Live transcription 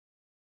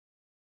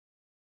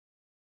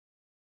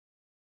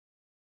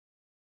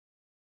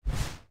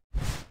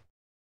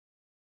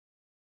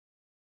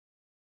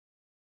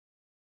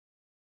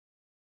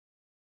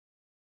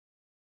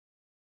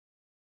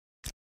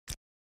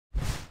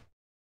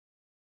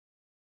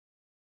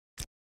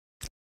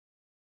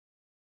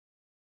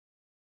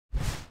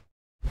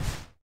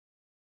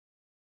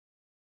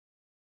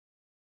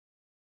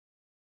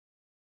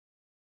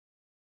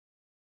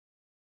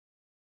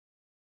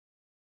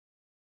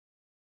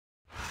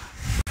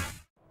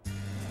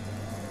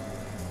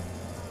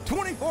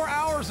24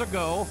 hours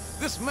ago,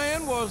 this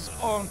man was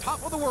on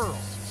top of the world.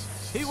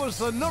 He was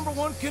the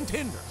 #1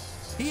 contender.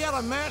 He had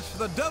a match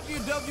for the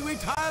WWE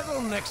title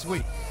next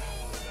week.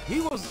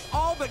 He was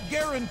all but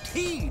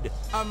guaranteed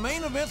a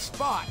main event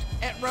spot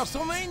at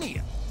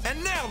WrestleMania.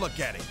 And now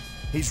look at him.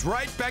 He's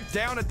right back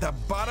down at the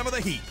bottom of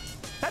the heap.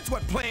 That's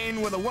what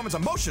playing with a woman's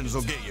emotions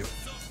will get you.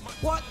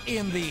 What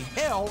in the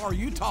hell are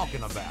you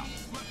talking about?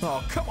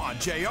 Oh, come on,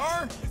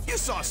 JR. You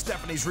saw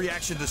Stephanie's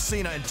reaction to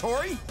Cena and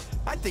Tori.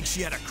 I think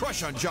she had a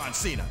crush on John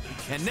Cena.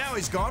 And now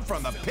he's gone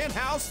from the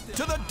penthouse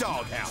to the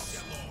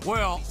doghouse.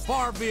 Well,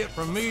 far be it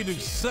from me to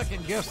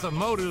second-guess the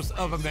motives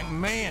of a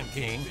McMahon,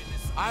 King.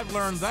 I've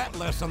learned that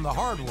lesson the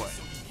hard way.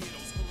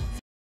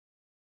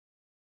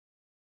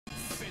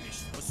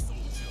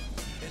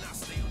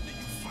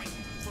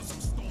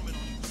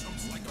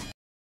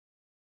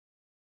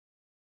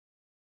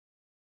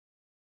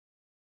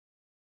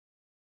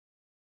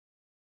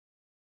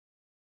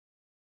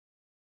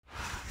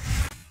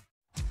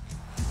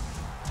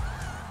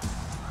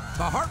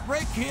 The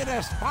Heartbreak Kid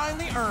has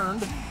finally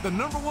earned the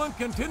 #1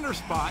 contender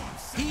spot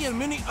he and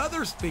many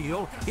others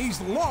feel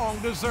he's long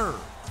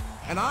deserved.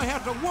 And I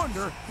have to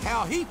wonder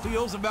how he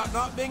feels about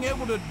not being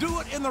able to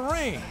do it in the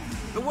ring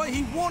the way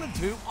he wanted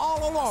to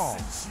all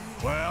along.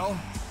 Well,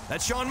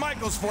 that's Shawn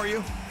Michaels for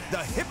you,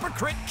 the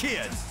hypocrite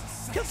kid.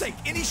 He'll take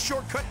any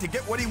shortcut to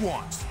get what he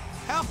wants.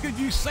 How could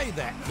you say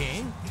that,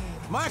 King?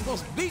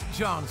 Michaels beat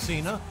John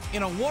Cena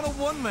in a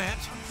one-on-one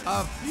match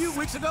a few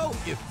weeks ago,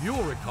 if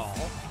you'll recall.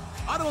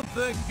 I don't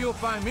think you'll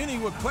find many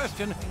would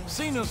question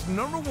Cena's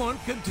 #1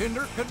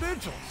 contender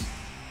credentials.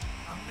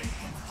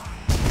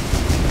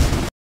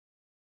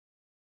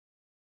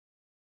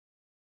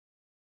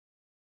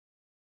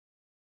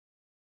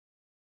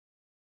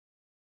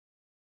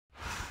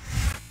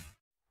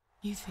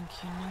 You think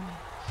you know me?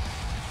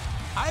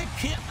 I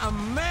can't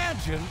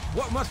imagine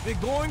what must be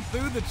going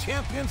through the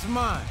champion's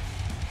mind,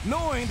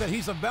 knowing that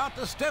he's about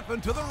to step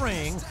into the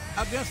ring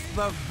against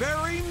the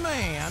very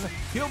man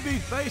he'll be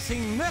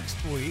facing next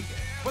week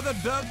for the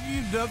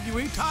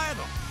WWE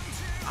title.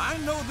 I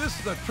know this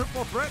is a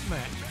triple threat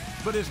match,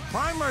 but his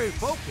primary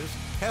focus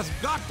has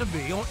got to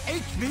be on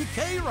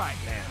HBK right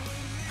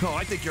now. Oh,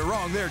 I think you're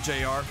wrong there,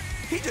 JR.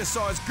 He just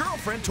saw his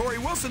girlfriend, Tori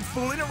Wilson,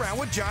 fooling around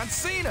with John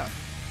Cena.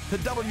 The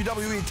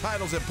WWE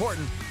title's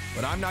important,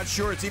 but I'm not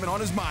sure it's even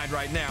on his mind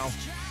right now.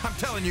 I'm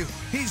telling you,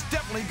 he's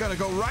definitely gonna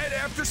go right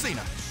after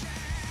Cena.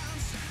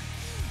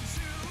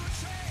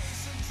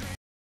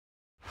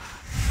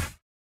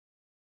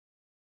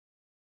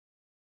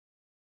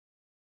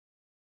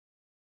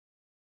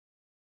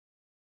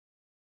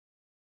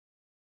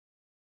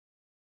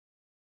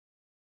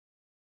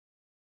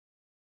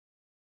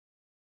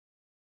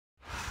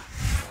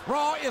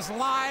 Raw is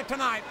live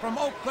tonight from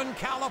Oakland,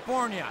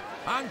 California.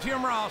 I'm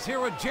Jim Ross here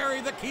with Jerry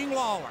the King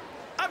Lawler.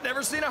 I've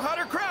never seen a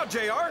hotter crowd,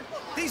 JR.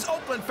 These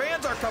Oakland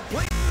fans are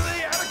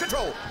completely out of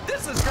control.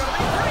 This is gonna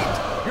be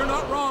great. You're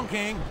not wrong,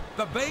 King.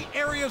 The Bay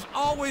Area's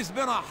always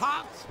been a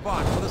hot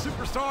spot for the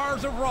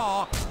superstars of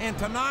Raw, and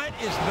tonight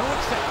is no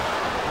exception.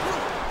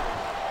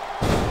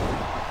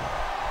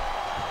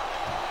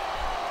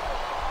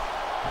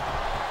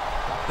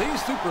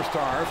 These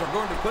superstars are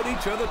going to put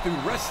each other through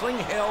wrestling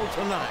hell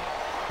tonight.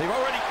 They've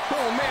already...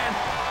 Oh, man.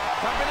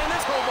 I've been in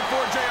this hole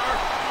before, JR.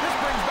 This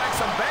brings back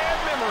some bad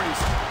memories.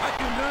 I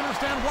can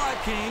understand why,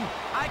 King.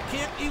 I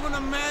can't even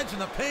imagine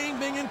the pain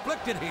being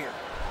inflicted here.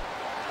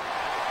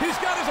 He's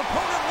got his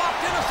opponent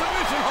locked in a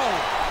submission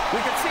hold.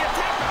 We can see a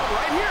tap out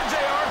right here,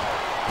 JR.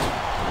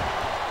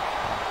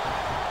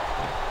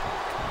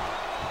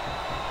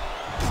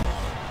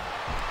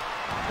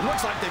 It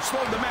looks like they've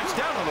slowed the match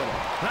down a little.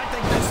 And I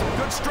think that's some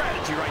good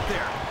strategy right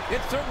there. It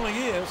certainly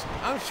is.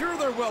 I'm sure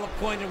they're well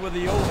acquainted with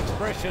the old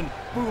expression,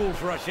 fools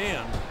rush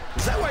in.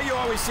 Is that why you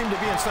always seem to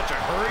be in such a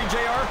hurry,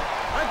 JR?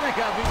 I think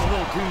I've eaten a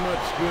little too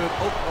much good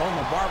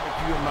Oklahoma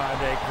barbecue in my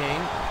day, King,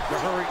 to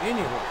hurry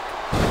anywhere.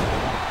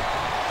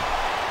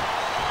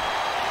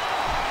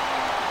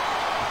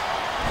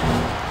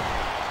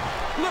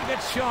 Look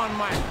at Shawn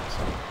Michaels.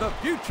 The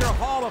future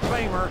Hall of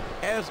Famer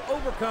has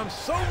overcome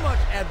so much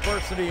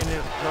adversity in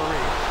his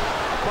career.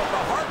 But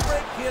the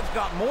Heartbreak Kid's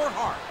got more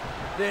heart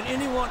than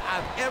anyone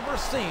I've ever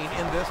seen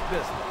in this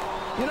business.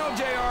 You know,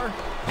 JR,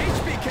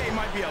 HBK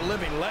might be a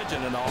living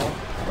legend and all,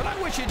 but I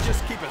wish he'd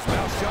just keep his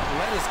mouth shut and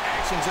let his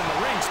actions in the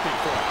ring speak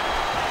for him.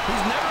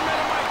 He's never met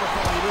a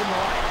microphone he didn't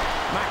like.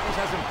 Michaels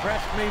has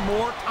impressed me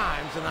more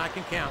times than I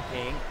can count,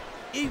 King.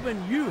 Even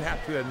you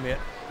have to admit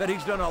that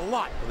he's done a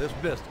lot for this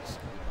business.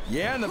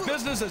 Yeah, and the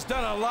business has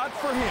done a lot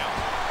for him.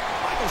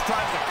 Michaels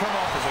tries to come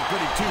off as a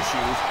goody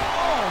two-shoes.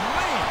 Oh,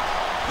 man!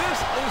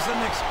 This is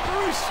an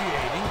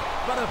excruciating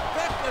but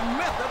effective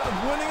method of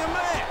winning a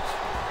match.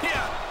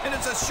 Yeah, and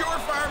it's a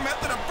surefire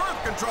method of birth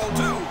control,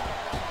 too.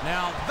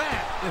 Now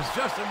that is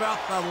just about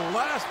the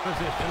last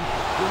position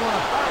you want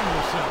to find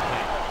yourself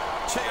in.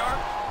 JR,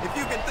 if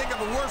you can think of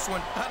a worse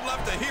one, I'd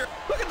love to hear.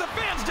 Look at the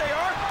fans,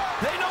 JR.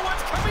 They know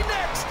what's coming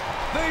next.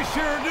 They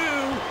sure do,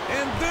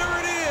 and there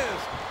it is.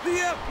 The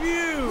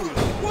FU!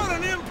 What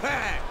an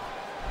impact!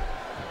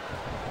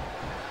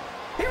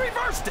 He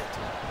reversed it.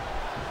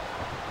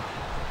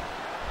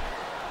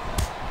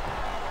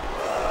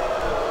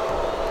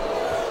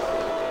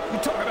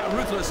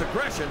 this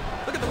aggression.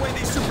 Look at the way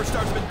these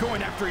superstars have been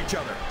going after each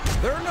other.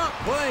 They're not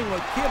playing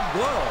with kid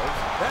gloves,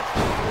 that's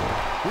for sure.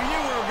 We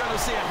knew we were going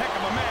to see a heck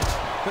of a match,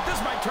 but this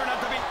might turn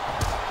out to be...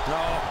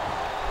 No.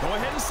 Go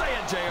ahead and say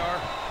it, JR.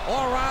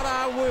 All right,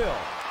 I will.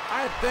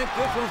 I think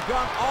this one's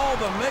got all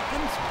the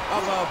makings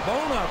of a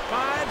bona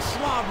fide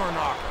slobber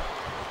knocker.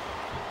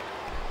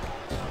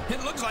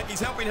 It looks like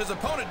he's helping his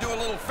opponent do a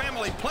little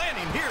family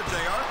planning here,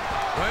 JR.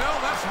 Well,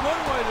 that's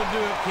one way to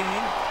do it,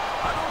 King.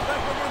 I don't think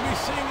we're going to be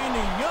seeing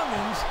any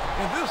youngins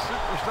in this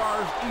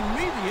superstar's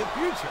immediate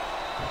future.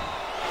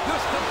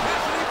 This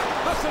capacity,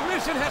 the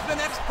submission has been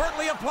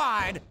expertly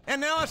applied,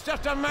 and now it's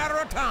just a matter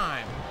of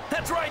time.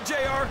 That's right,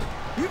 JR.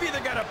 You've either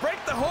got to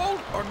break the hold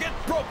or get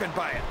broken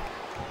by it.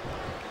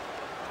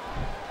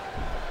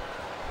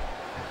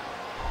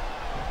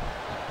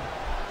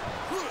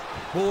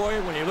 Boy,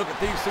 when you look at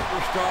these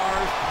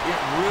superstars, it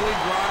really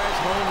drives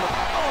home the...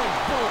 Oh,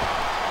 boy!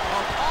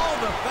 Of all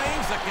the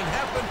things that can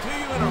happen to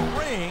you in a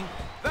ring,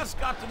 that's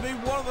got to be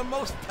one of the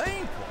most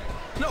painful.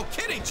 No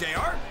kidding,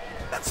 JR.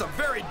 That's some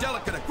very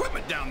delicate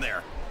equipment down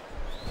there.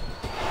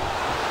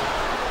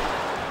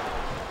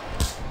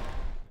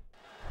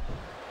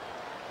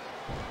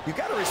 You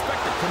got to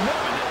respect the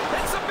commitment.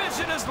 That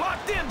submission is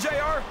locked in,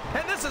 JR,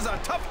 and this is a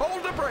tough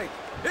hold to break.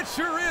 It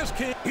sure is,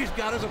 King. He's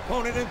got his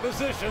opponent in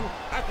position.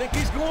 I think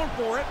he's going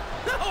for it.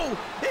 No,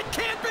 it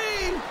can't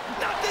be.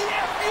 Not the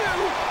FU.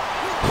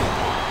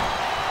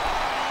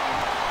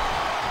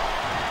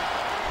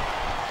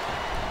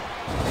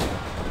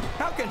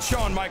 How can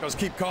Shawn Michaels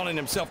keep calling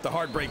himself the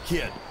Heartbreak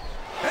Kid?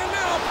 And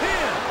now a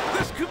pin.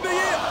 This could be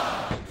it.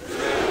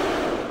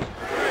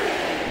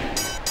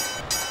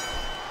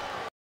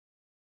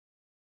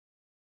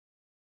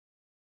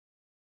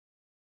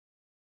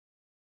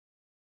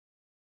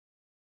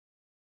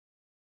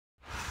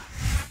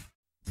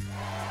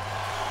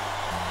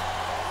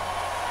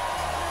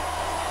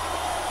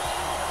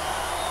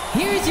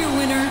 Here's your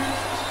winner,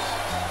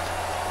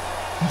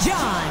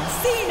 John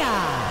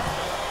Cena.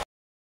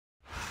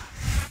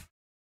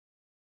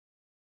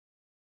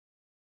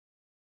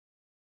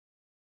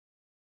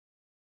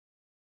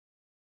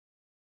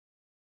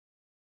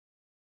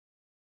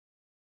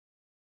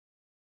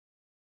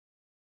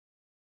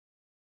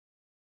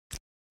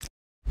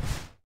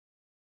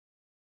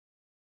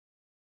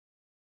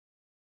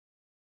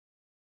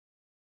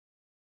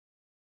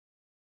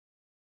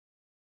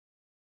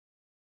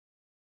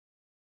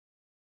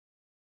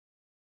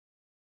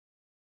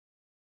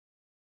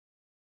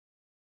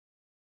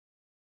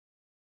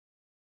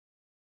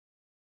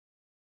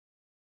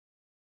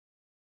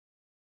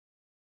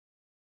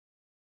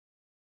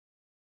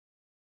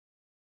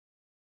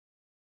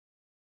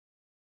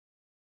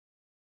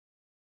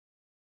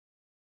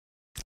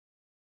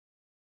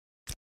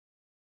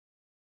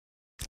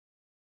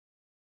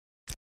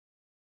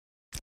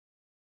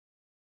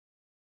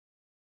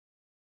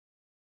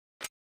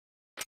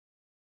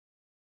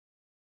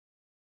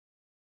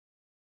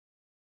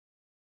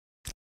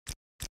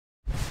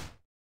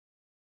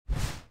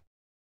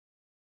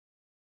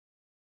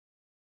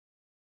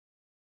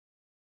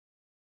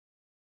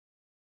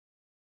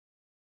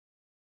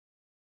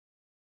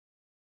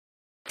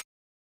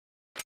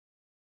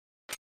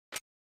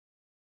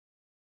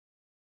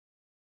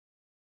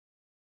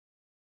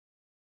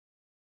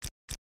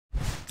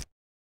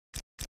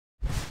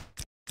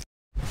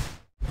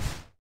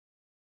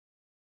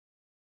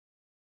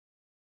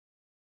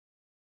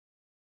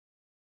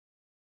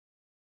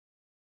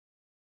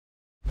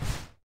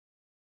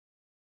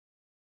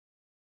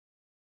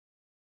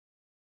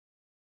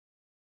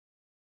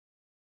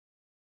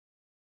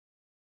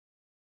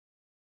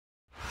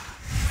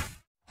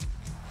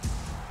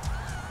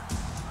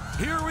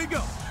 Here we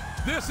go.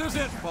 This is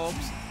it,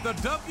 folks. The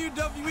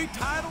WWE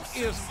title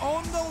is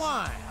on the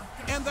line.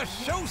 And the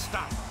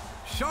showstopper,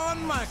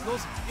 Shawn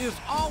Michaels, is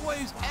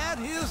always at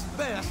his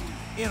best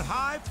in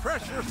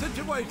high-pressure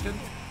situations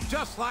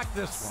just like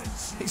this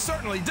one. He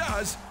certainly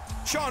does.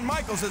 Shawn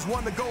Michaels has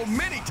won the gold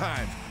many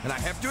times, and I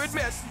have to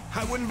admit,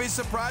 I wouldn't be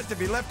surprised if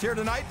he left here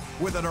tonight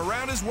with it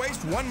around his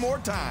waist one more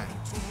time.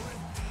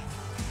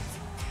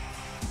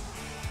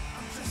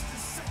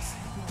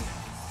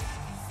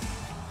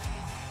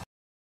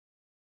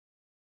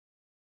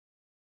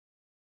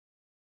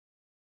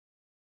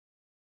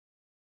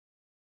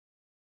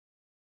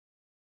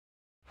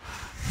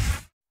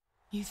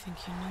 You think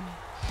you know me?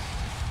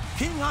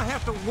 King, I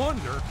have to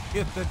wonder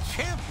if the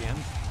champion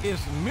is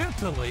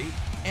mentally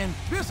and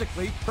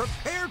physically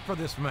prepared for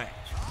this match.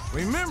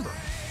 Remember,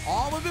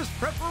 all of his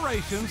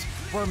preparations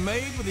were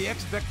made with the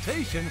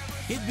expectation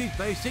he'd be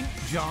facing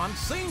John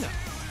Cena.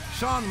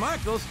 Shawn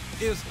Michaels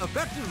is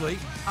effectively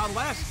a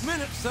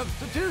last-minute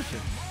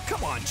substitution.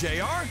 Come on,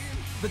 JR.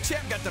 The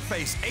champ got to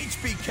face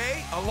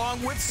HBK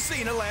along with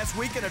Cena last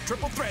week in a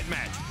triple threat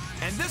match.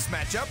 And this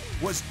matchup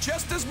was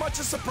just as much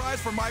a surprise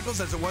for Michaels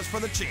as it was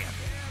for the champ.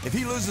 If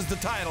he loses the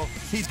title,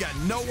 he's got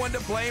no one to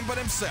blame but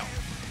himself.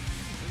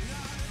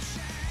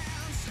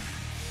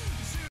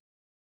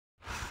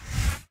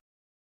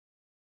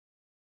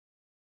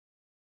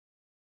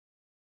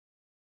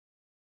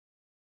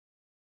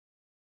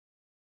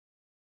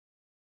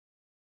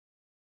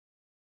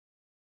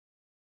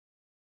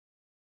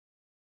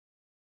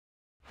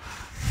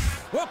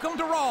 Welcome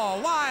to Raw,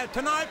 live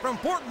tonight from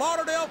Fort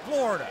Lauderdale,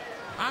 Florida.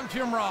 I'm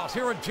Jim Ross,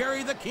 here with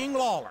Jerry the King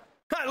Lawler.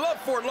 I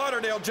love Fort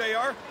Lauderdale,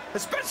 JR,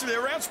 especially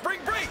around spring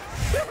break.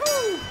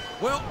 Woo-hoo!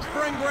 Well,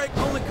 spring break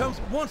only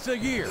comes once a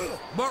year,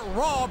 but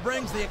Raw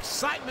brings the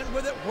excitement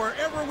with it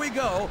wherever we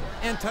go,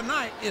 and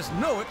tonight is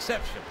no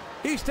exception.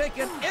 He's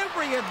taken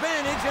every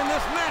advantage in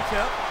this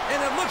matchup,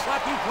 and it looks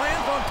like he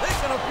plans on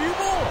taking a few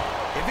more.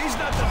 If he's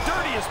not the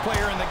dirtiest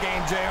player in the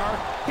game, JR,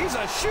 he's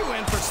a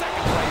shoo-in for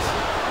second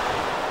place.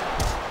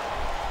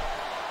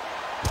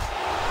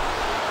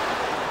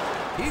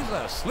 He's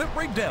a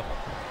slippery devil.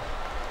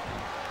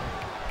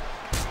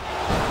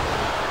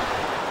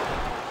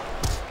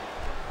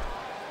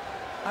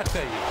 I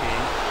tell you,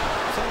 King,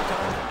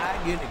 sometimes I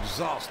get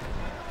exhausted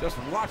just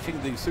watching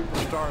these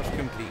superstars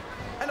compete.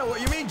 I know what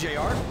you mean,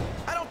 JR.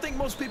 I don't think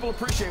most people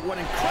appreciate what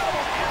incredible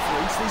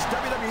athletes these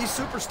WWE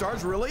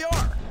superstars really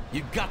are.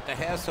 You've got to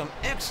have some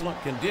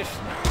excellent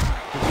conditioning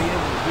to be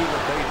able to do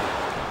what they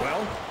do.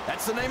 Well,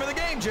 that's the name of the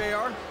game,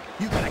 JR.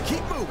 You gotta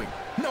keep moving.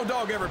 No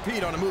dog ever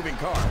peed on a moving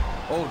car.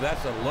 Oh,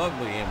 that's a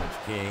lovely image,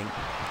 King.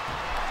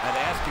 I'd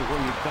ask you where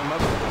you come up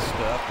with this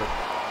stuff, but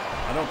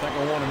I don't think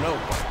I want to know,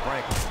 quite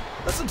frankly.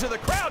 Listen to the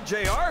crowd,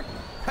 JR.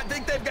 I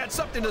think they've got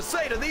something to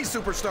say to these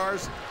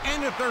superstars.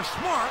 And if they're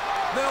smart,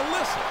 they'll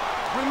listen.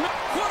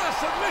 What a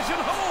submission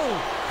hold!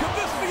 Could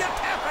this be a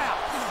tap out?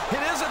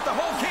 It isn't. The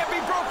hold can't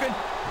be broken.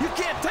 You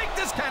can't take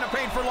this kind of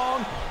pain for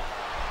long.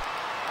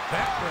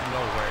 That went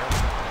nowhere.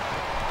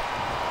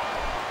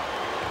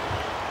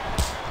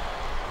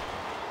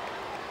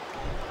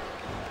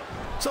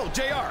 So,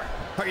 JR,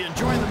 are you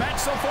enjoying the match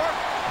so far?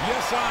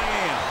 Yes, I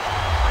am.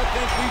 I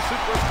think these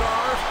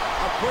superstars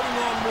are putting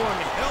on one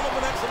hell of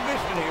an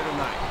exhibition here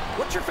tonight.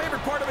 What's your favorite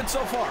part of it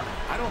so far?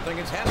 I don't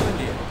think it's happened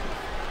yet.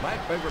 My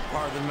favorite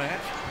part of the match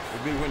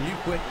would be when you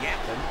quit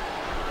yapping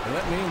and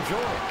let me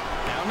enjoy it.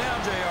 Now,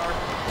 JR,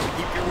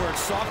 keep your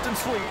words soft and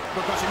sweet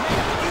because you may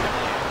have to eat them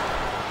later.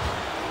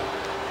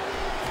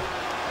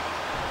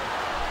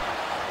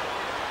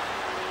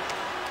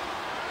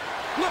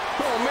 Look,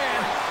 oh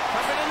man,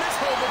 I've been in this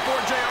hole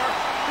before, JR.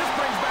 This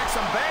brings back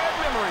some bad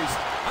memories.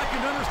 I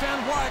can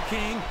understand why,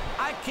 King.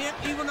 I can't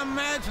even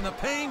imagine the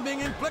pain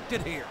being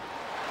inflicted here.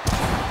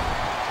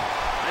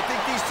 I think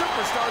these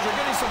superstars are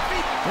getting some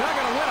feet. You're not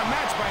going to win a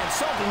match by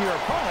insulting your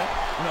opponent.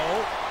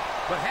 No,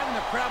 but having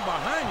the crowd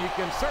behind you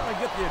can certainly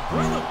get the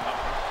adrenaline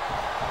pumping.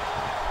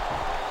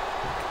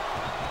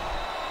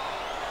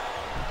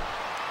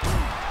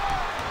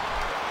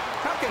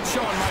 How can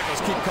Shawn Michaels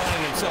keep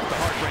calling himself the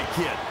Heartbreak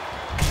Kid?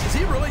 Does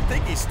he really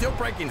think he's still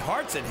breaking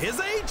hearts at his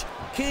age?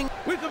 King,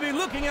 we could be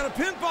looking at a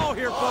pinfall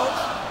here,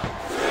 folks.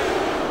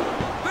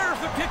 There's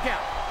the kick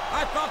out.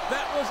 I thought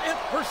that was it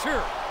for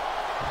sure.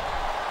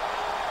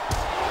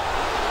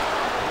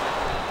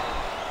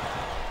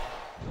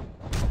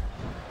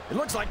 It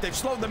looks like they've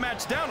slowed the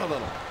match down a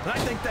little, and I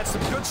think that's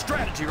some good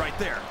strategy right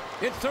there.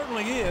 It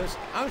certainly is.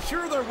 I'm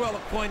sure they're well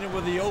acquainted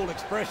with the old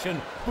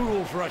expression,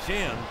 fools rush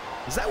in.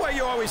 Is that why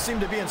you always seem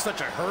to be in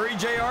such a hurry,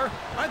 JR?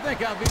 I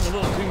think I've eaten a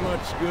little too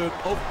much good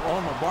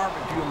Oklahoma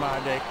barbecue in my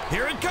day.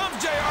 Here it comes,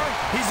 JR.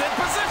 He's in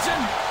position.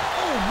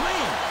 Oh,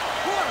 man,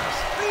 what a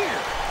spear.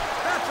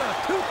 That's a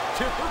tooth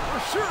chipper for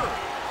sure.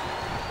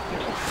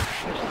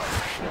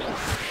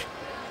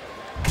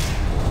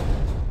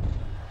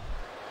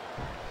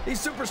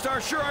 These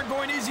superstars sure aren't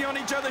going easy on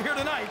each other here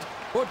tonight.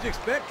 What'd you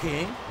expect,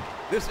 King?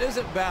 This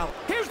isn't battle.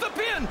 Here's the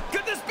pin.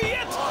 Could this be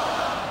it?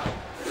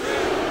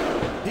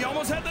 He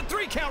almost had the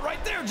 3 count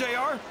right there,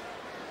 JR.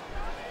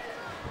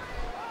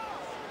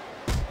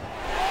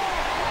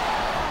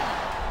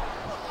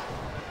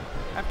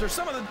 After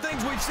some of the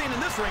things we've seen in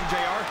this ring,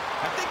 JR,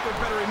 I think we'd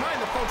better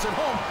remind the folks at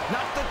home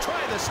not to try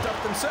this stuff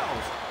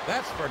themselves.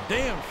 That's for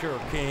damn sure,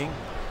 King.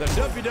 The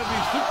WWE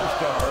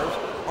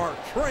superstars are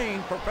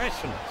trained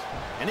professionals.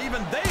 And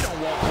even they don't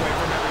walk away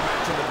from every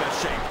match in the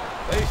best shape.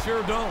 They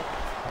sure don't.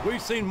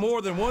 We've seen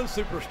more than one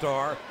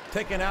superstar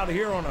taken out of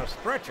here on a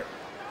stretcher.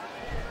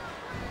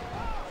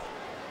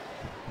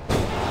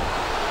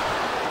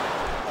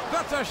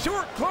 That's a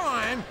short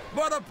climb,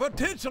 but a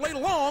potentially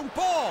long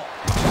fall.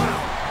 Wow!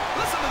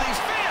 Listen to these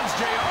fans,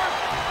 JR!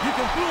 You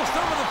can fool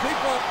some of the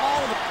people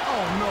all the...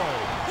 Oh, no.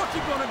 What's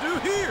he gonna do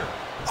here?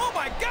 Oh,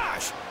 my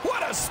gosh!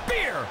 What a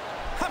spear!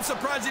 I'm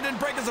surprised he didn't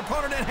break his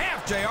opponent in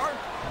half, JR.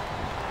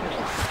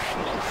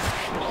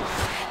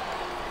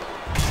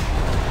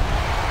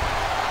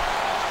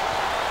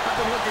 I've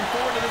been looking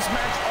forward to this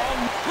match all...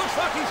 Looks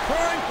like he's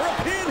trying for a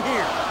pin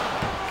here.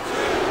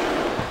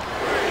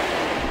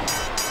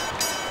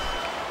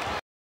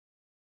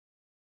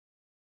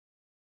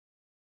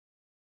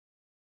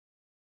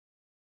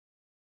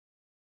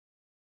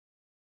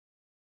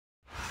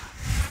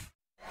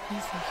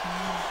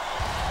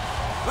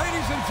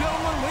 Ladies and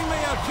gentlemen, we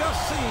may have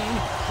just seen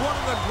one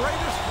of the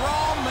greatest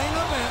Raw main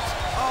events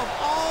of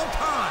all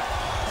time.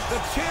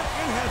 The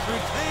champion has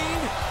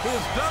retained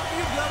his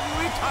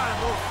WWE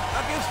title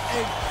against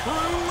a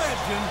true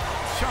legend,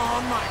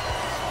 Shawn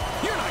Michaels.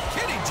 You're not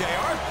kidding,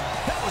 JR.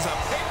 That was a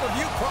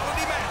pay-per-view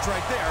quality match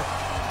right there.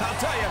 I'll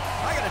tell you,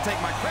 I got to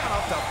take my crown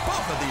off to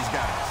both of these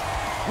guys.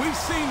 We've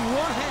seen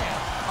one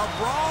half of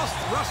Raw's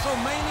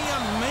WrestleMania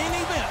main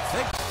event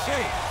take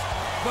shape.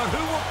 But who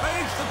will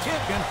face the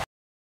champion?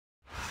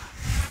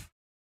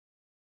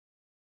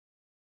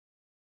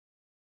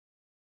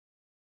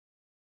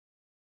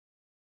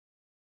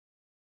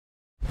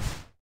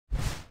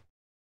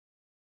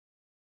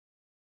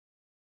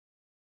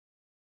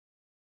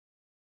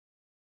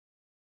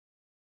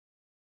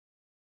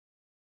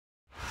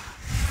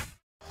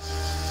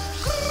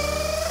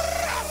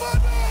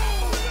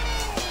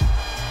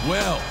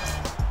 Well,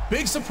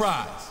 big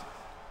surprise.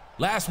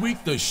 Last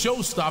week, the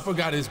showstopper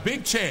got his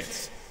big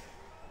chance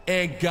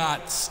and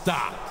got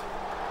stopped.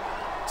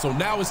 So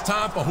now it's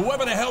time for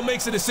whoever the hell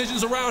makes the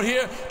decisions around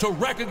here to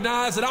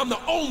recognize that I'm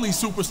the only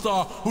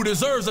superstar who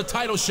deserves a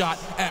title shot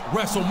at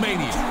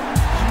WrestleMania.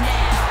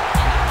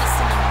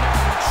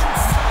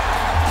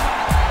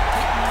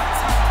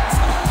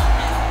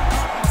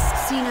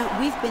 Cena,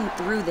 we've been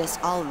through this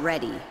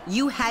already.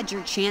 You had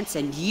your chance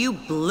and you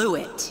blew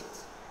it.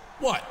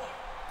 What?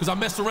 Because I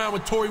messed around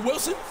with Tori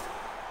Wilson?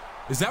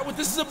 Is that what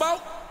this is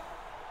about?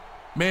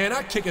 Man,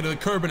 I'd kick it to the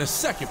curb in a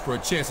second for a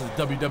chance at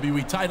the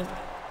WWE title.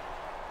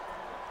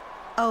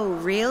 Oh,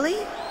 really?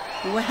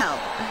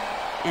 Well,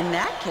 in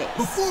that case...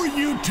 Before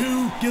you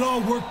two get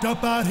all worked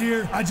up out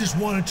here, I just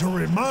wanted to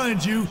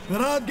remind you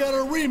that I've got a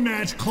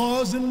rematch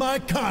clause in my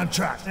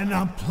contract, and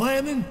I'm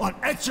planning on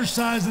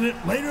exercising it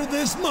later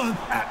this month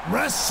at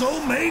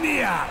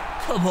WrestleMania.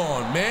 Come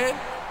on, man.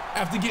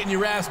 After getting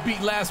your ass beat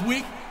last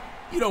week,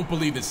 you don't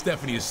believe that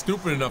Stephanie is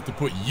stupid enough to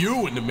put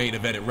you in the main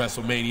event at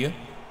WrestleMania?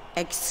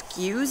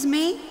 Excuse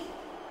me?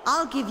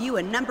 I'll give you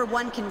a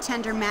 #1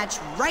 contender match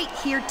right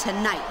here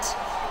tonight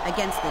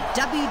against the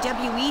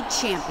WWE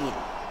Champion.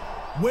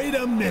 Wait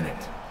a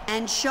minute.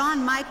 And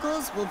Shawn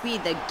Michaels will be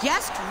the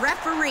guest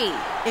referee.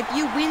 If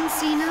you win,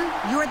 Cena,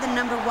 you're the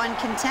 #1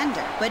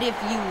 contender. But if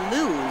you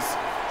lose,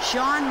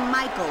 Shawn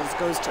Michaels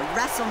goes to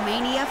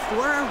WrestleMania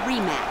for a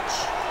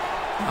rematch.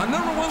 A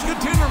 #1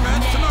 contender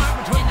match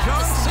tonight between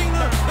John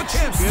Cena, the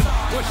champion,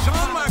 with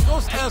Shawn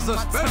Michaels as the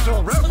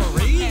special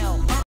referee.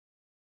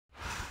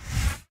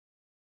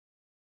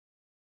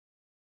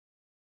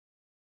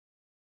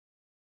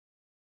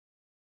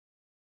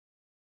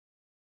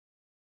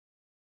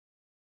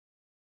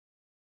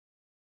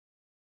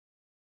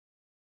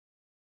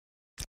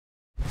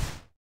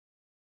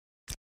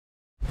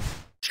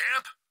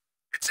 Champ,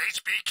 it's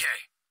HBK.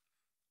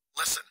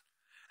 Listen.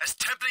 As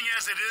tempting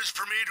as it is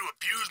for me to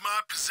abuse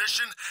my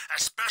position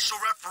as special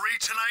referee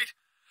tonight,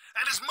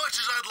 and as much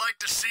as I'd like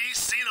to see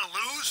Cena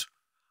lose,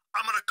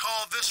 I'm going to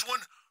call this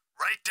one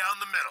right down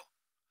the middle.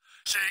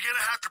 So you're going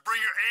to have to bring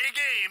your A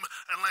game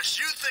unless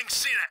you think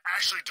Cena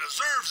actually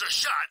deserves a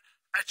shot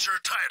at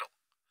your title.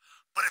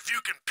 But if you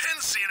can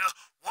pin Cena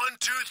 1,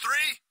 2,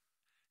 3,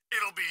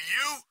 it'll be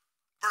you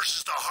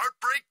versus the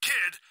Heartbreak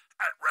Kid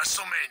at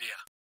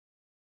WrestleMania.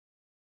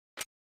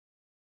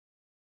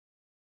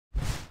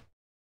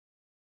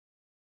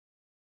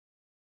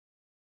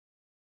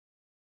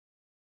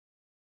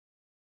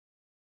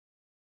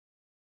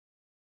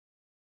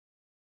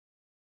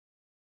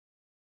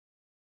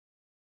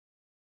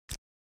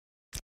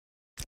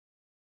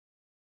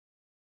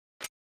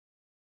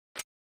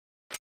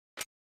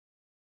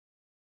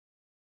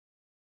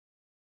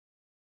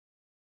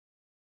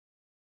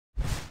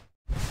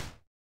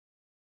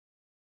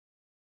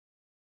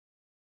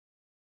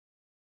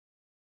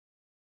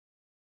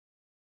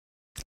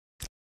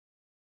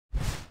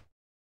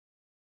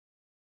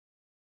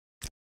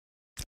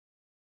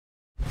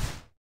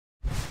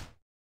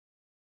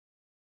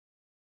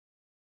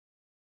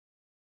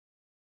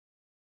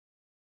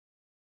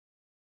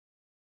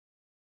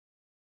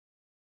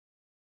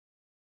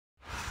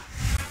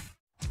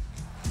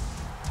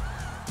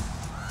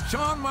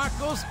 Shawn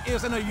Michaels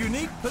is in a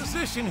unique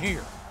position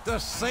here, to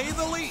say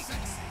the least.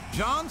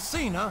 John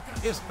Cena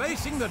is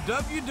facing the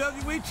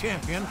WWE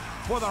Champion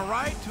for the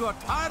right to a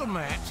title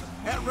match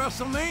at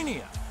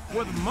WrestleMania,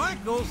 with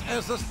Michaels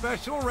as the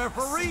special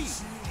referee.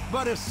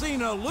 But if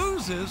Cena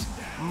loses,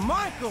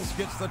 Michaels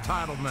gets the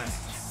title match.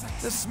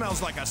 This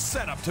smells like a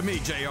setup to me,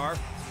 JR.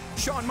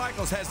 Shawn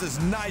Michaels has this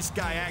nice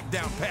guy act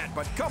down pat,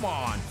 but come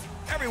on.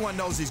 Everyone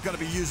knows he's going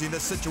to be using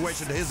this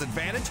situation to his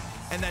advantage,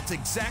 and that's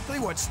exactly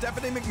what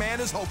Stephanie McMahon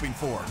is hoping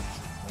for.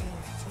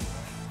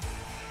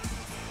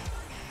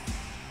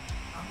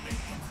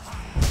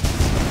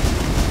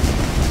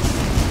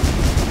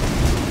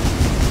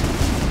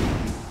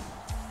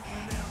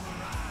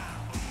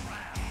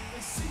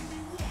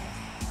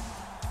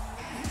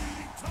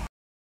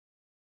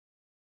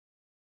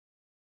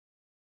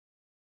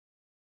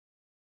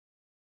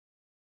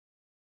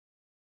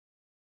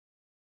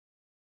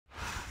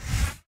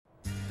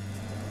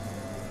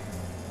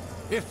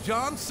 If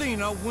John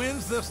Cena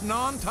wins this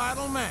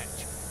non-title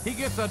match, he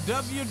gets a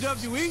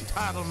WWE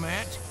title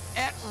match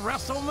at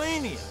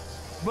WrestleMania.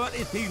 But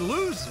if he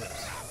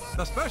loses,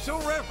 the special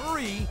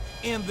referee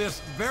in this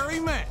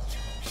very match,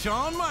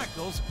 Shawn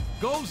Michaels,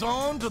 goes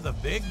on to the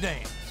big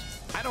dance.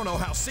 I don't know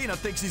how Cena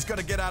thinks he's going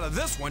to get out of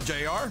this one,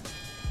 JR.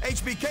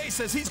 HBK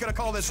says he's going to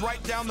call this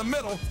right down the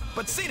middle,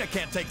 but Cena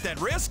can't take that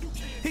risk.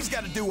 He's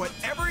got to do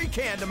whatever he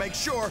can to make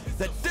sure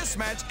that this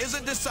match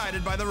isn't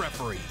decided by the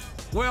referee.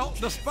 Well,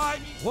 despite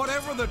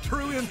whatever the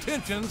true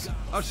intentions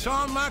of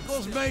Shawn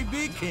Michaels may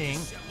be, King,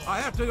 I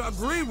have to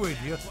agree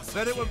with you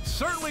that it would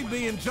certainly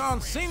be in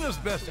John Cena's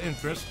best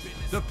interest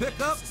to pick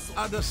up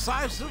a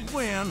decisive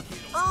win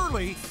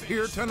early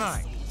here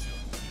tonight.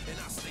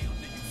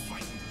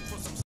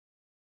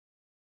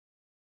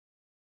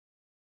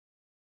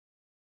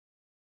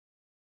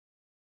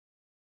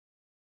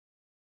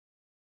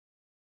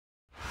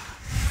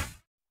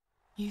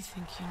 You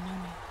think you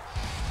know me.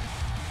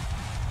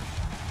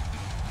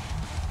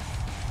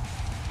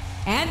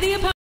 And the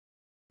opponent.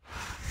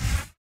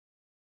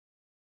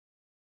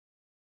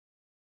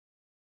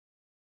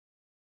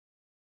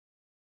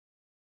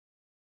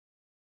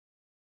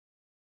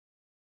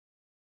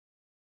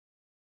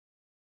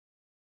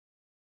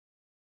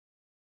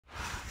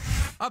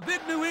 A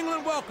big New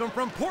England welcome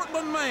from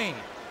Portland, Maine.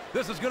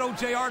 This is good old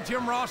JR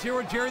Jim Ross here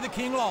with Jerry the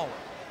King Lawler.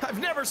 I've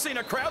never seen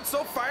a crowd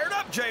so fired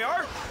up,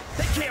 JR.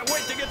 They can't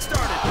wait to get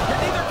started, and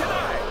neither can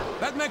I.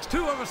 That makes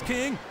two of us,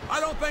 King.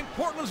 I don't think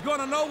Portland's going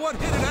to know what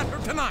hit it after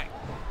tonight.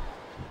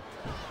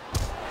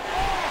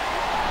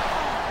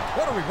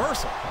 What a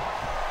reversal.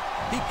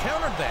 He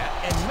countered that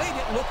and made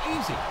it look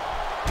easy.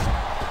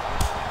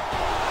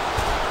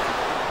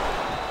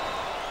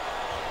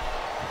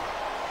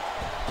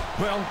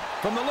 Well,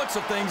 from the looks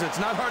of things, it's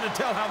not hard to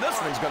tell how this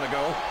one's going to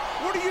go.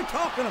 What are you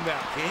talking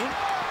about, King?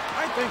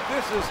 I think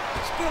this is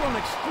still an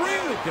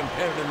extremely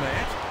competitive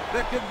match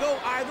that could go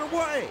either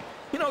way.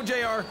 You know,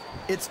 JR,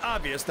 it's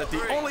obvious that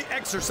the only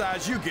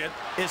exercise you get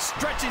is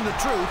stretching the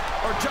truth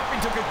or jumping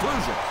to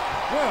conclusions.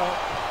 Well,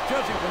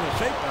 judging from the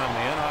shape I'm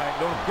in, I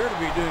don't appear to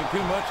be doing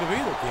too much of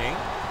either, King.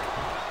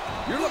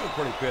 You're looking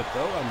pretty fit,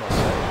 though, I must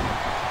say.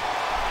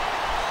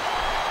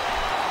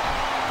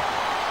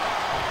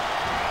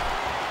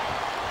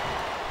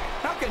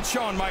 How can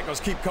Shawn Michaels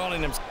keep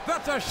calling him?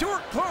 That's a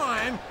short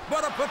climb,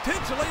 but a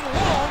potentially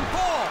long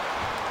fall.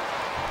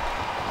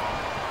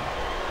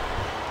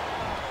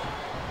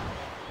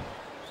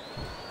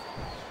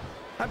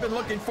 I've been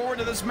looking forward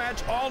to this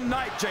match all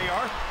night, JR.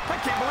 I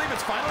can't believe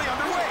it's finally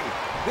underway.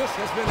 This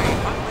has been a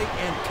hotly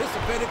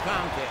anticipated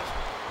contest,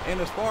 and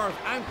as far as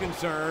I'm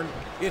concerned,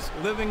 it's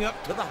living up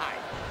to the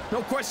hype.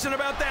 No question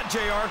about that,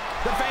 JR.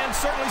 The fans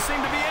certainly seem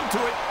to be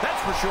into it,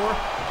 that's for sure.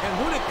 And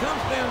when it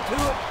comes down to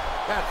it,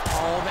 that's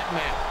all that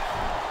matters.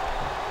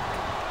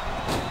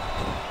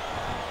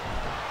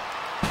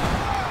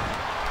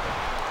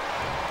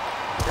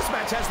 This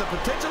match has the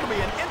potential to be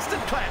an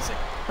instant classic,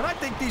 and I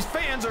think these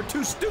fans are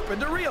too stupid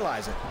to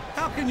realize it.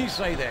 How can you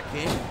say that,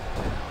 King?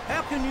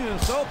 How can you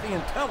insult the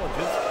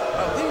intelligence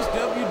of these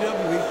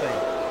WWE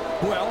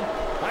fans? Well,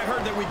 I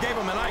heard that we gave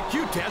them an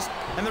IQ test,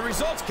 and the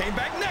results came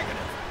back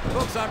negative.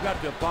 Folks, I've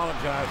got to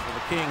apologize for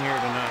the King here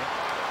tonight.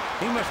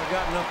 He must have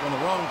gotten up on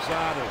the wrong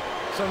side of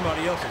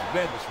somebody else's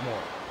bed this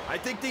morning. I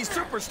think these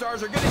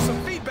superstars are getting some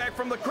feedback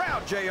from the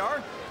crowd, JR.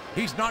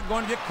 He's not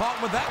going to get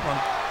caught with that one.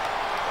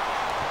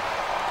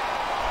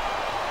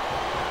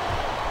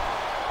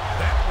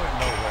 That went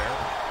nowhere.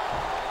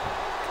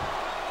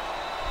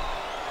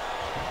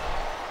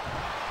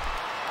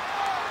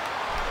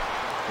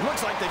 It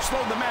looks like they've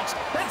slowed the match.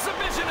 That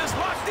submission is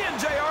locked in,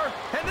 JR,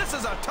 and this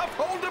is a tough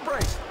hold to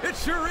break. It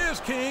sure is,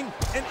 King.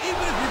 And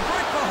even if you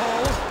break the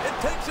hold, it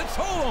takes its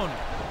toll on you.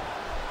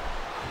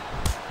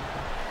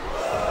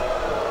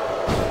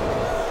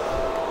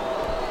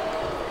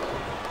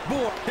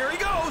 Boy, here he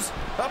goes.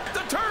 Up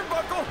the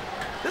turnbuckle.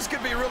 This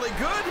could be really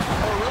good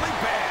or really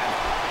bad.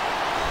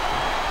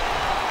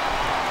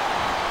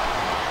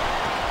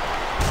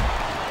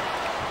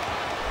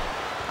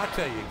 I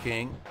tell you,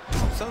 King,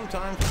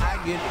 sometimes I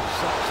get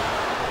exhausted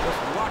just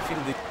watching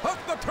the... Up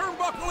the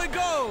turnbuckle he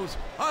goes!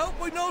 I hope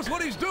he knows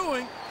what he's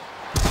doing.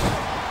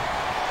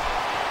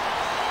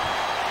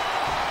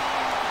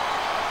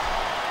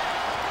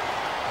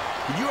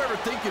 Did you ever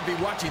think you'd be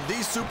watching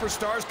these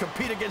superstars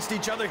compete against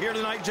each other here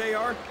tonight,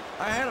 JR?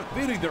 I had a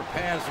feeling their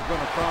paths are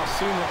going to cross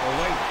sooner or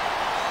later,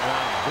 and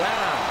I'm glad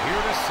I'm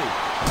here to see.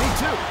 Me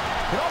too.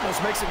 It almost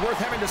makes it worth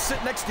having to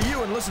sit next to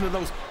you and listen to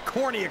those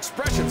corny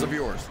expressions of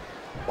yours.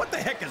 What the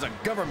heck is a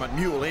government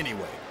mule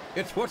anyway?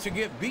 It's what you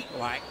get beat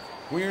like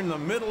when you're in the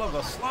middle of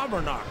a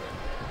slobber knocker.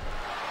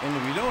 And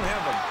if you don't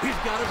have a... He's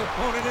got his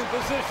opponent in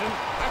position.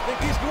 I think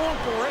he's going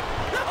for it.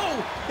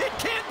 No! It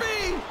can't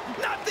be!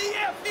 Not the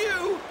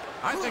FU!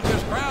 I think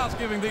this crowd's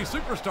giving these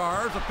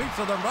superstars a piece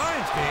of their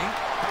minds, King.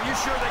 Are you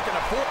sure they can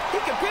afford... He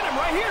can pin him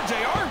right here,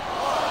 JR!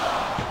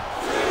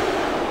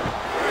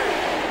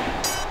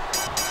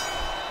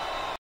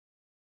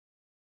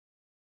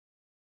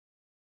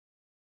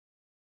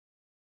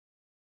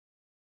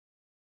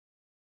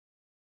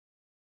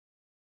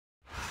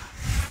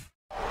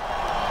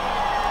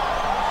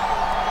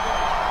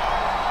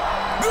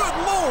 Good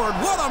Lord,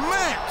 what a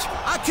match!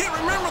 I can't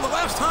remember the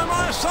last time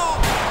I saw...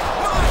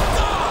 My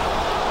God!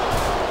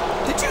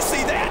 Did you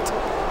see that?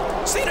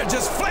 See Cena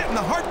just flattened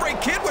the Heartbreak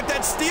Kid with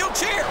that steel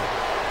chair.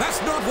 That's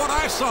not what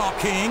I saw,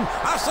 King.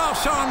 I saw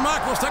Shawn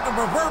Michaels take a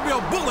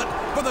proverbial bullet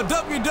for the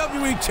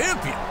WWE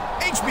champion.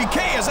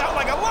 HBK is out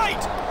like a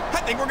light. I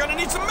think we're going to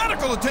need some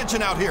medical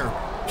attention out here.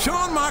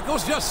 Shawn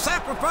Michaels just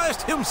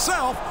sacrificed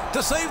himself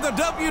to save the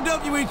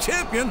WWE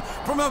champion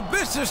from a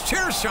vicious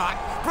chair shot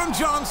from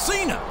John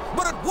Cena.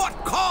 But at what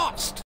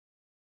cost?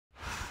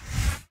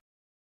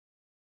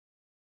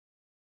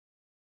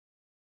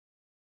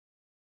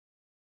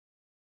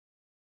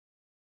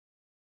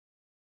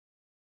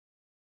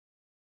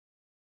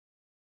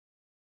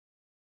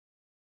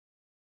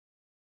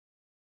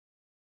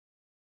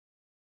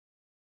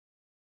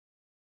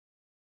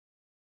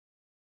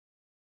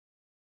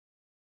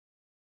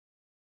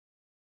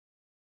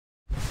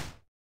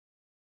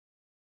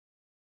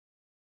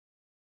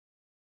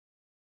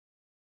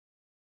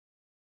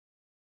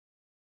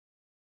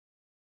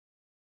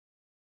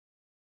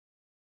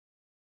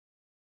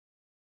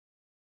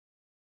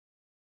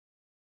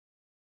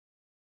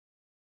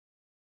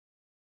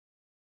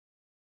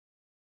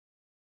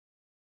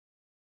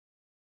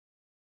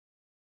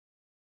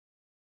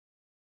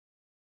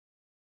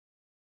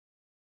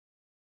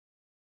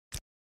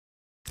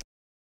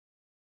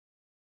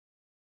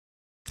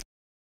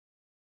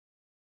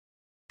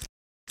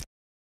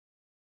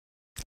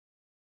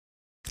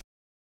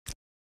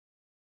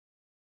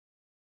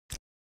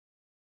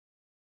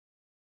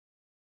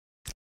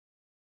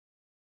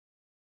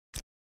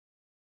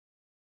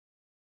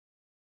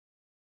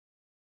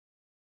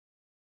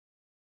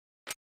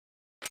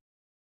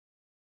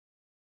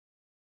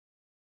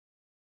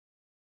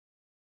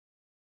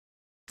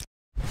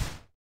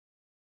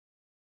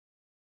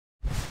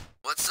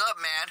 What's up,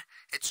 man?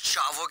 It's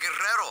Chavo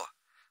Guerrero.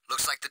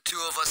 Looks like the two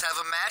of us have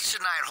a match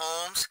tonight,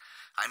 Holmes.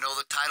 I know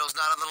the title's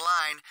not on the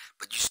line,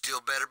 but you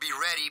still better be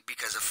ready,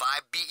 because if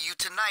I beat you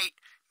tonight,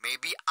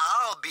 maybe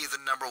I'll be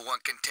the #1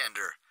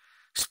 contender.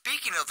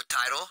 Speaking of the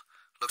title,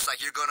 looks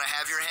like you're gonna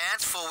have your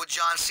hands full with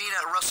John Cena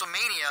at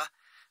WrestleMania.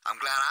 I'm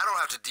glad I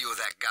don't have to deal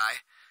with that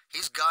guy.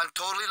 He's gone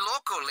totally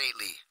loco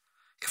lately.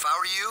 If I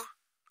were you,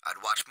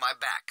 I'd watch my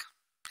back.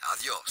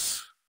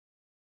 Adios.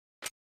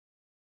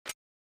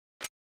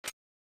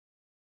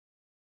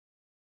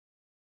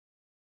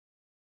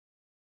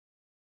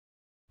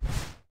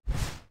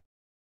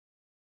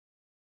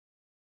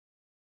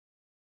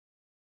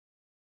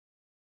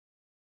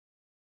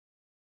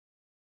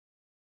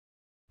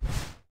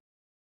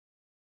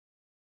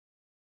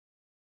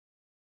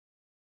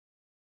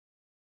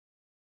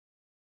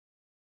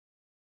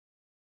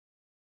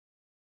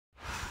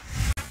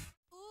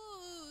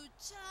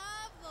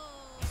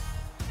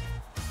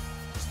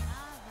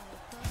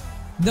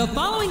 The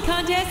following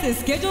contest is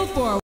scheduled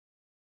for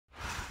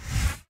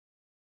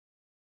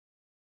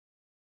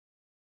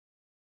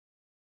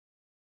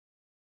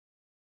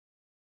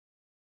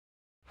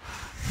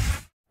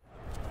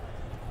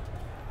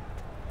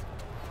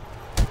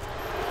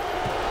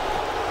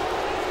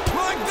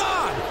My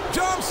God!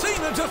 John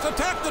Cena just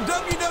attacked the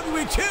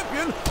WWE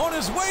champion on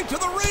his way to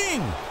the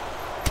ring!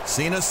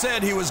 Cena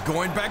said he was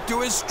going back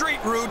to his street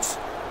roots.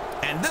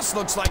 And this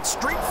looks like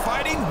Street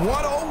Fighting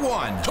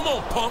 101. Come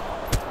on, punk.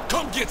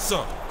 Come get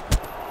some.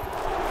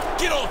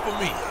 Get off of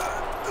me.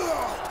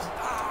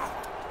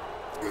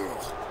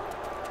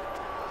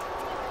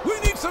 We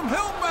need some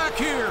help back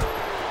here!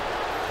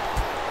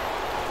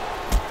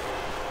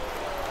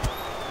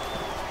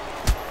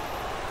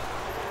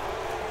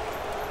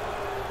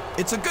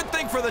 It's a good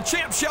thing for the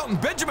champ Shelton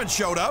Benjamin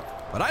showed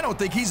up, but I don't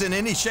think he's in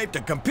any shape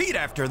to compete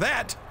after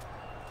that.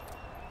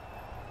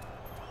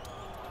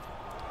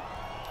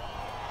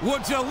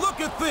 Would you look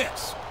at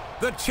this?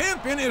 The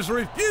champion is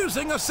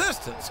refusing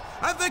assistance.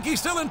 I think he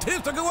still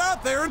intends to go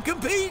out there and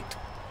compete.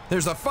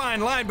 There's a fine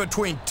line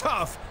between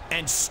tough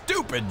and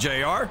stupid,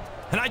 JR,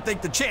 and I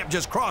think the champ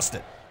just crossed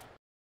it.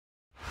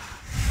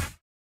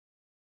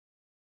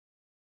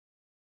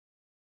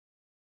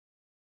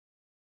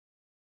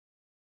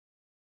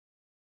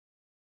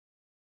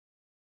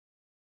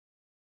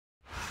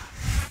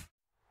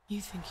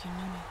 You think you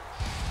know me?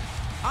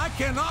 I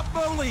cannot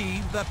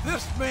believe that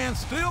this man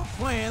still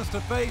plans to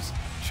face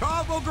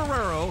Chavo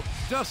Guerrero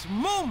just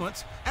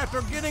moments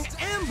after getting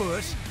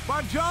ambushed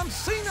by John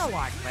Cena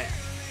like that.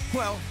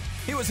 Well,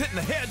 he was hit in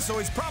the head, so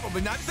he's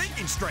probably not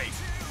thinking straight.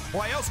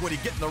 Why else would he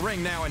get in the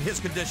ring now in his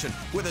condition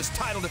with his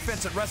title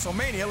defense at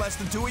WrestleMania less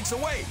than 2 weeks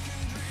away?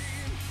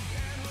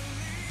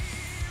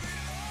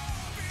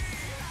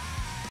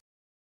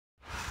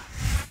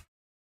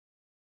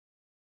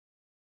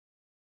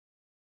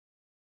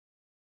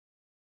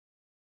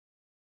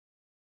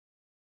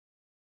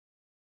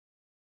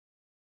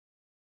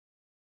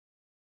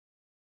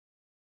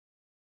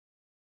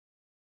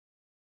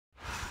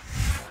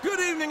 Good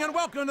evening and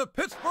welcome to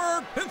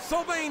Pittsburgh,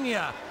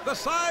 Pennsylvania, the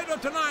site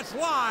of tonight's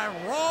live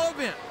Raw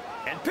event.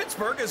 And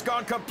Pittsburgh has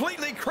gone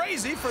completely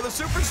crazy for the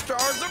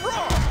superstars of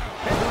Raw.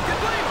 And who can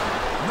blame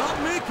them? Not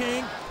me,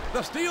 King.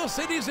 The Steel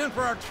City's in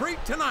for a treat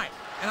tonight,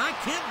 and I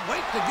can't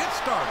wait to get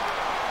started.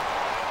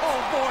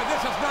 Oh boy,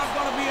 this is not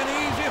going to be an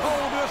easy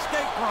hole to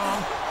escape from.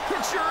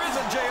 It sure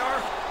isn't, JR.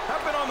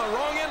 I've been on the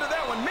wrong end of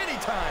that one many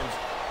times.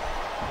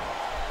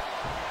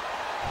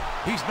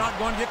 He's not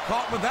going to get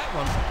caught with that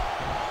one.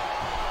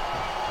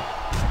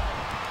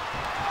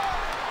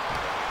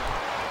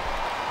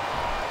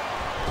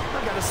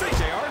 I gotta say,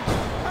 JR,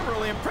 I'm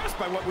really impressed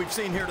by what we've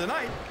seen here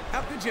tonight.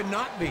 How could you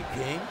not be,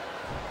 King?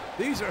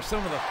 These are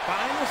some of the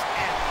finest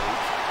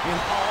athletes in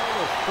all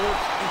of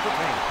sports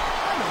entertainment.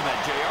 I know that,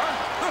 JR.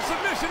 The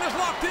submission is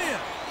locked in.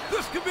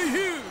 This could be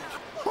huge.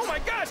 Oh my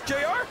gosh,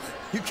 JR!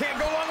 You can't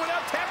go long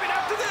without tapping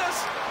out to this!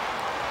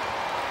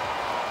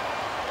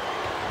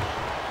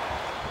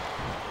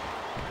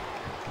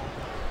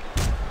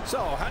 So,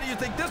 how do you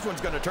think this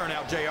one's going to turn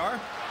out, JR?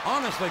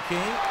 Honestly,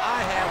 King, I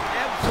have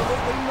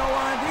absolutely no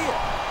idea.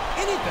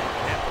 Anything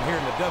can happen here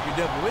in the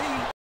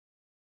WWE.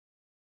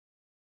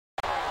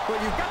 Well,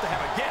 you've got to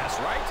have a guess,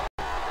 right?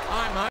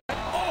 I might.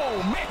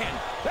 Oh, man!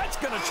 That's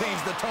going to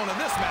change the tone of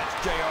this match,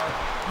 JR.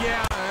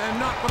 Yeah, and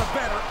not for the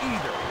better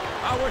either.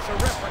 I wish a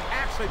ref would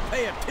actually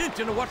pay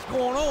attention to what's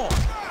going on.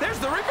 There's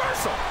the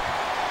reversal.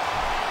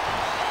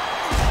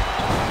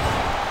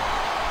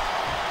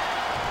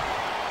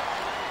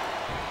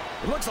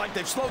 It looks like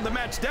they've slowed the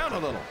match down a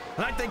little,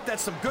 and I think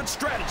that's some good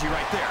strategy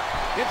right there.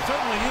 It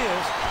certainly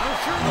is. I'm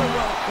sure they're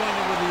well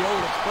acquainted with the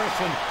old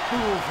expression,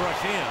 fools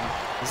rush in.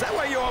 Is that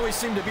why you always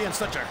seem to be in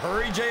such a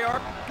hurry,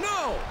 JR?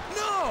 No,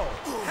 no!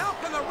 How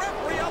can the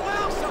referee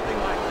allow something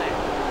like that?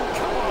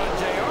 Come on,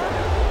 JR.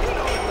 You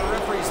know that the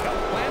referee's health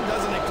plan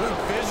doesn't include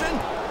vision.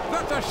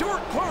 That's a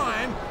short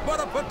climb,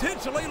 but a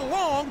potentially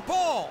long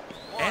fall.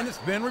 And it's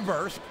been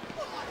reversed.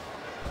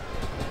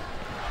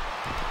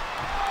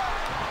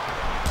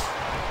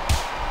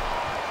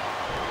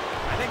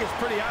 I think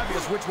it's pretty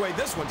obvious which way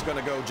this one's going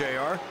to go,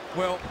 JR.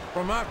 Well,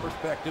 from my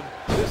perspective,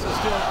 this is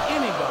still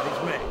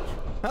anybody's match.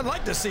 I'd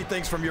like to see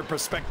things from your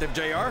perspective,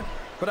 JR,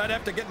 but I'd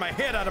have to get my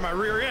head out of my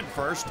rear end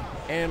first.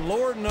 And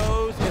Lord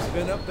knows it's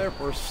been up there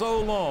for so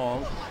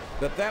long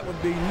that that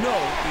would be no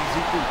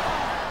easy feat.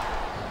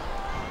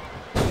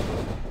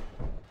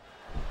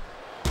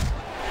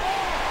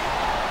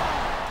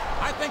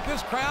 I think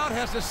this crowd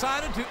has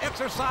decided to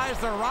exercise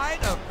the right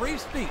of free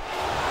speech.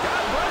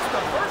 God bless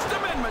the First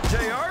Amendment,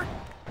 JR.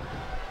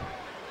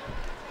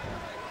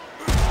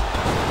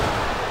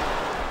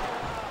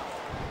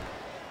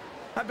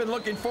 I've been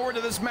looking forward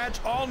to this match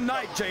all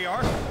night,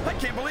 JR. I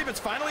can't believe it's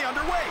finally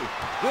underway.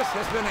 This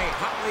has been a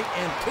hotly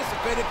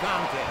anticipated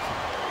contest.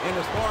 And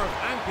as far as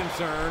I'm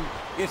concerned,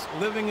 it's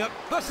living up.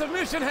 The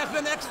submission has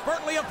been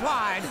expertly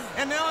applied,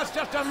 and now it's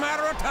just a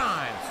matter of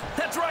time.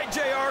 That's right,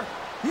 JR.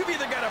 You've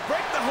either got to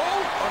break the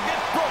hold or get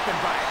broken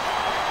by it.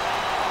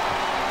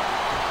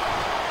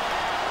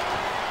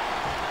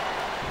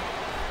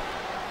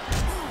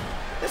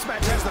 This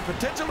match has the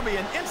potential to be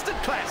an instant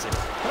classic,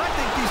 and I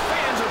think these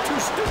fans are too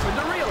stupid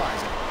to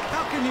realize it.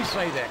 How can you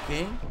say that,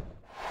 King?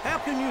 How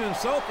can you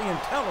insult the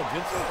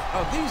intelligence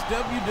of these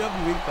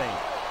WWE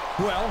fans?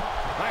 Well,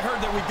 I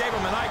heard that we gave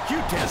them an IQ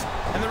test,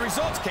 and the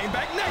results came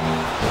back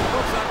negative.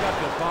 Folks, I've got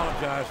to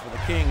apologize for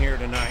the King here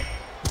tonight.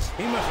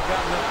 He must have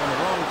gotten up on the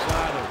wrong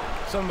side of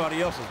somebody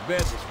else's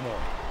bed this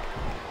morning.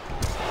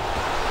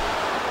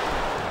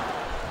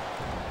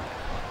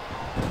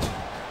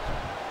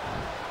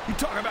 You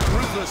talk about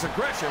ruthless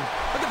aggression.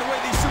 Look at the way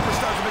these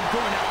superstars have been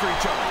going after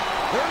each other.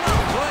 They're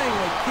not playing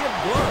with kid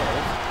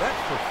gloves,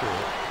 that's for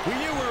sure. We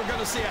knew we were going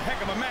to see a heck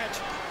of a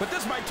match, but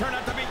this might turn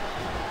out to be...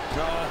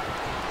 No,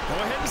 go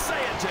ahead and say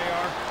it,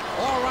 JR.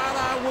 All right,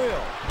 I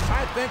will.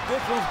 I think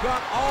this one's got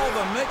all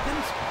the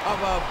makings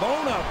of a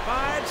bona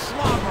fide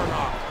slobber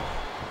knocker.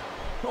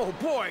 Oh,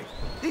 boy.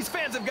 These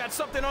fans have got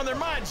something on their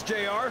minds,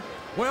 JR.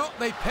 Well,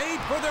 they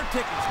paid for their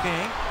tickets,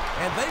 King,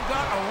 and they've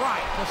got a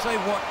right to say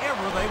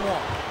whatever they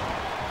want.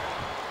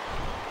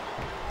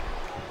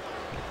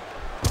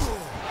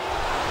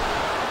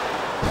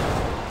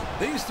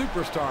 These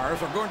superstars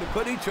are going to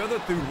put each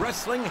other through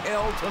wrestling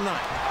hell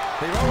tonight.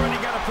 They've already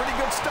got a pretty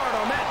good start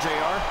on that,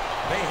 JR.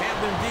 They have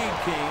indeed,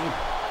 King.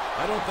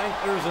 I don't think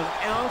there's an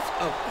ounce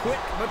of quit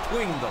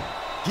between them.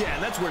 Yeah,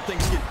 and that's where things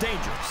get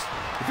dangerous.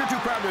 If you're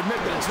too proud to admit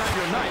that it's not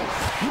your night,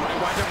 you might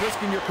wind up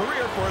risking your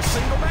career for a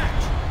single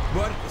match.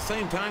 But at the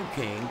same time,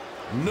 King,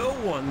 no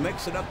one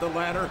makes it up the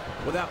ladder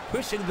without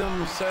pushing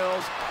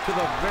themselves to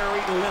the very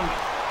limit.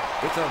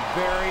 It's a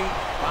very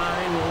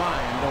fine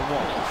line to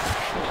walk.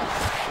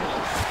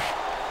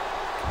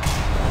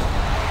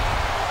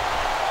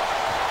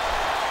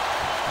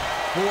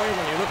 Boy,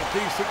 when you look at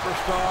these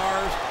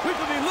superstars, we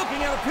could be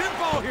looking at a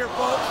pinfall here,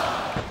 folks.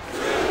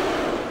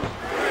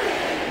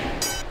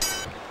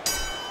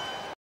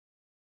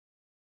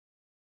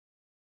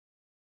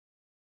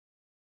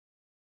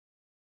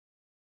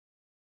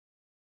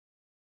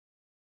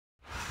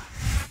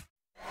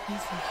 You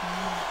think you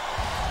know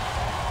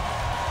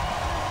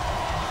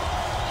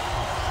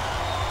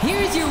me?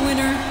 Here's your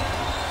winner,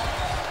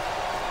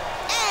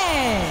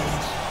 Edge.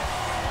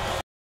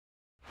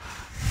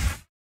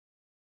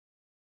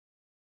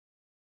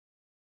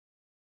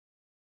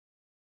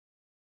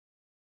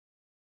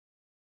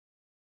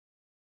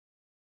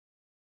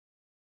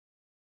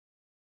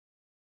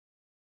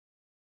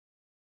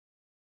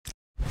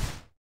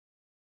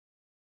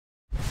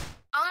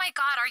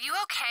 are you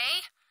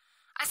okay?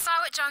 I saw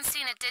what John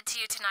Cena did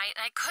to you tonight,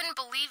 and I couldn't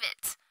believe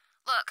it.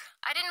 Look,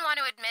 I didn't want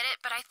to admit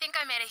it, but I think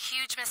I made a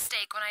huge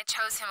mistake when I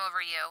chose him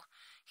over you.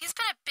 He's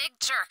been a big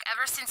jerk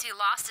ever since he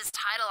lost his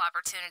title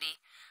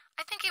opportunity.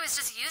 I think he was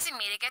just using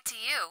me to get to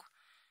you.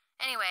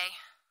 Anyway,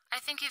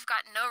 I think you've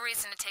got no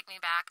reason to take me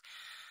back,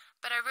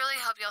 but I really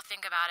hope you'll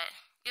think about it.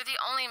 You're the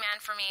only man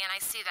for me, and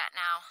I see that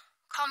now.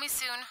 Call me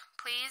soon,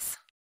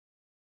 please.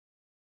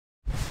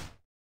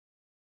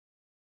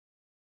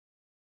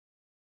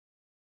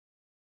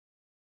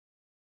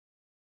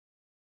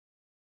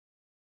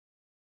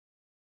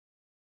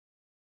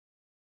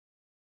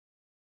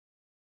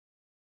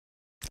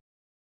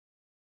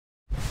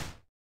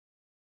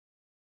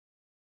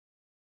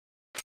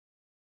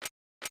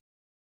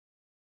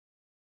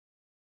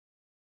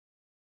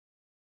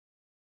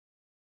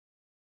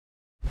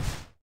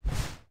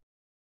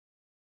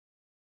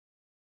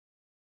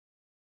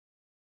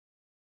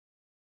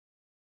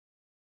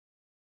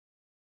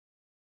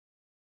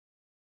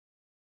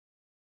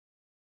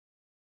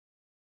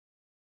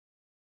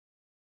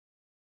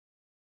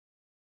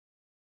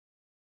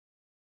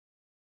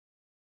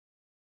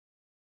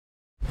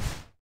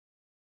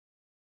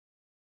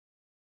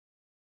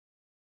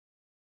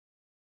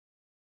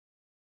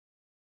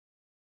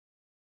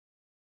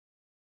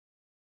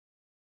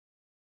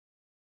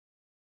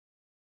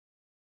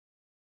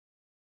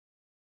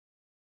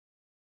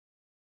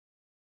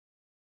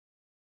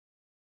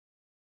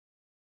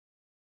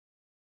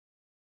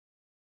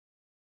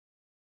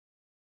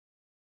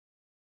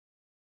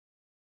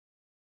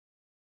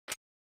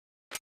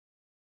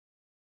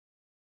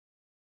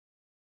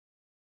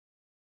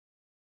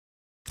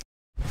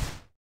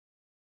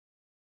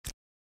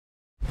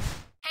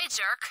 Hey,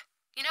 jerk.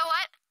 You know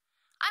what?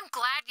 I'm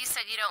glad you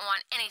said you don't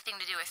want anything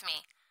to do with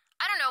me.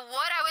 I don't know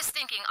what I was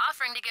thinking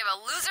offering to give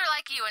a loser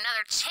like you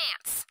another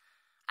chance.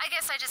 I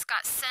guess I just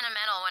got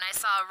sentimental when I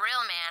saw a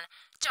real man,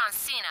 John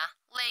Cena,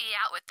 lay you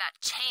out with that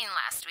chain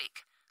last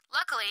week.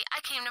 Luckily, I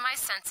came to my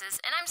senses,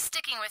 and I'm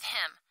sticking with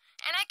him.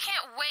 And I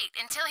can't wait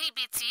until he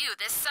beats you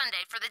this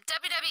Sunday for the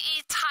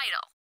WWE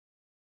title.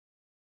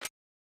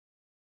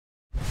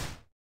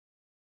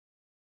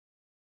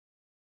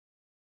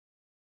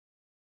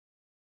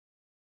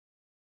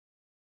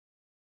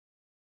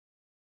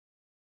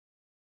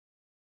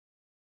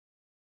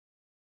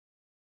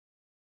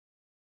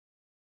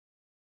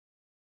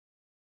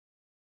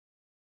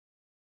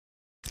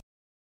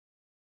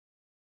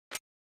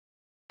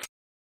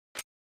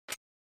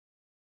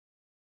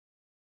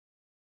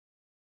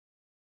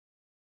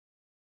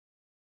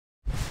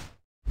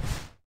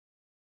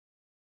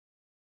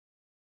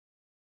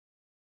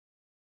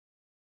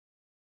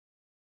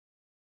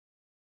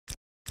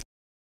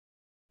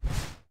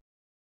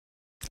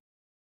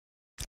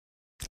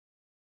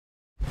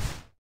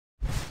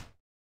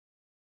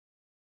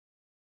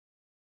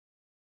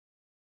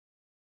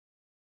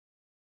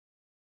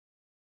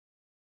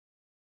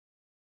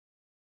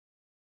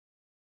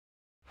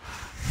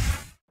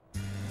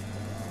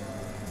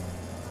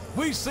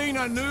 We've seen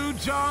a new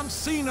John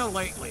Cena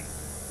lately,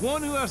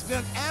 one who has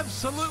been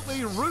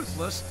absolutely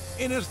ruthless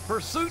in his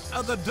pursuit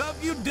of the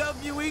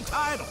WWE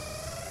title.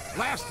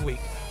 Last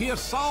week, he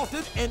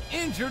assaulted and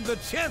injured the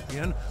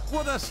champion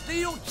with a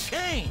steel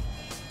chain.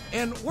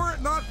 And were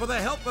it not for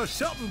the help of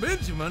Shelton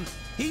Benjamin,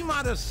 he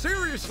might have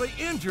seriously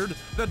injured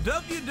the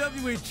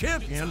WWE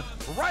champion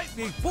right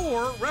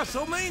before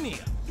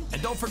WrestleMania.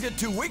 And don't forget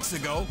 2 weeks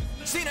ago,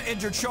 Cena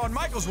injured Shawn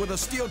Michaels with a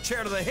steel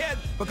chair to the head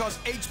because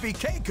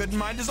HBK couldn't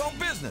mind his own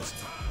business.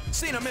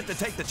 Cena meant to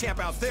take the champ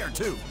out there,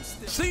 too.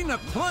 Cena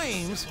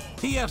claims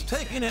he has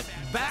taken it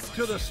back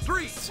to the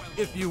streets,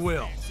 if you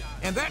will.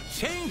 And that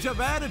change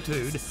of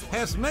attitude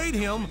has made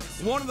him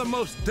one of the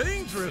most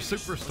dangerous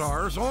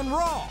superstars on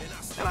Raw.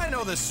 And I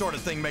know this sort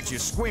of thing makes you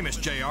squeamish,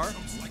 JR,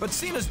 but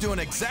Cena's doing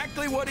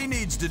exactly what he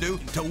needs to do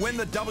to win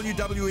the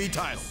WWE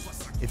title.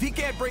 If he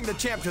can't bring the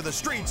champ to the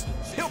streets,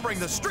 he'll bring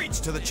the streets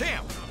to the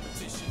champ.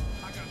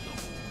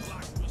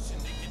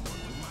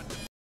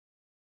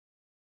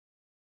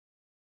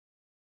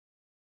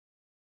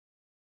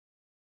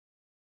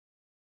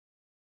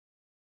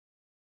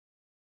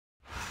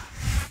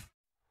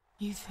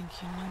 You think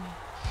you know me?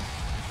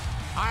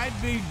 I'd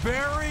be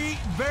very,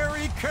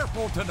 very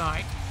careful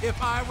tonight if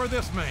I were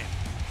this man.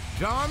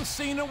 John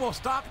Cena will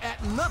stop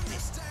at nothing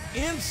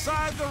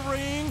inside the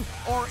ring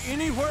or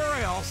anywhere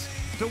else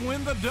to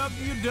win the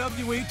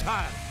WWE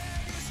title.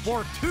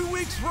 For 2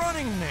 weeks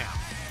running now,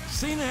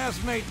 Cena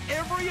has made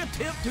every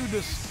attempt to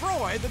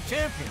destroy the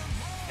champion,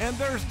 and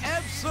there's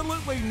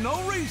absolutely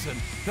no reason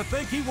to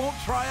think he won't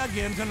try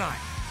again tonight.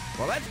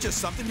 Well, that's just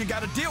something you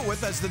got to deal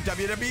with as the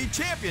WWE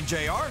champion,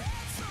 JR.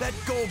 That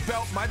gold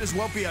belt might as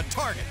well be a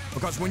target,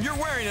 because when you're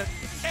wearing it,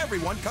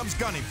 everyone comes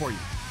gunning for you.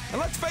 And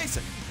let's face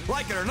it,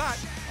 like it or not,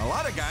 a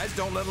lot of guys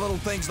don't let little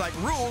things like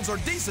rules or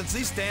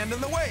decency stand in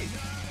the way.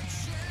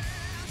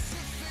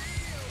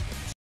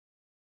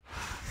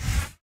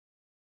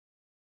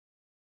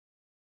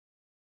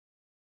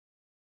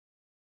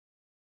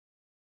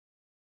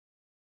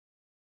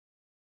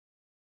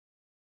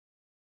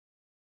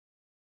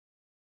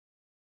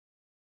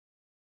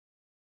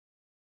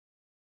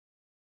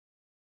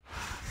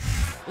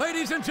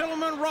 Ladies and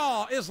gentlemen,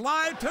 Raw is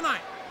live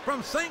tonight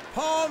from St.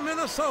 Paul,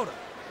 Minnesota.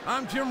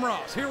 I'm Jim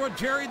Ross, here with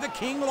Jerry the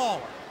King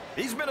Lawler.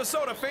 These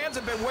Minnesota fans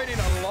have been waiting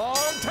a long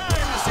time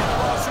to see the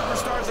Raw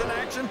superstars in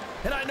action,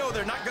 and I know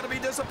they're not going to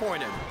be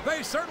disappointed.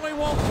 They certainly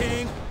won't,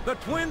 King. The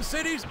Twin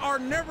Cities are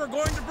never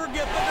going to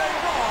forget the day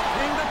Raw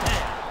came to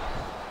town.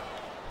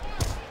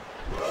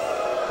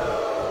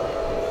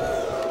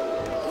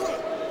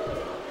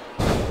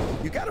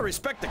 You got to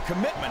respect the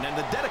commitment and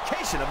the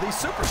dedication of these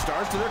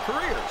superstars to their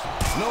careers.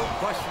 No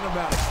question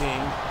about it,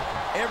 King.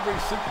 Every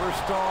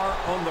superstar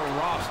on the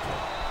roster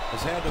has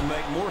had to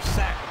make more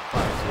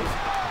sacrifices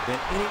than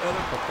any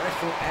other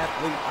professional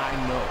athlete I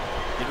know.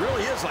 It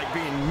really is like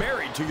being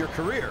married to your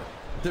career.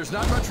 There's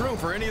not much room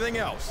for anything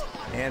else.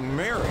 And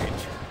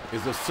marriage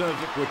is a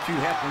subject which you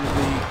happen to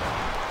be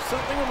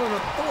something of an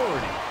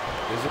authority.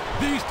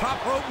 These top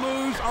rope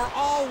moves are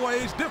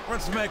always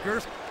difference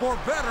makers for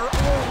better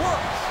or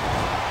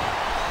worse.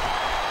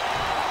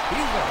 He's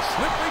a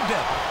slippery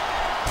devil.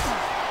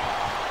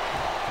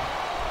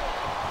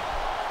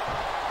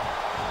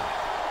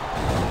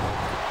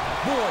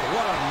 Boy,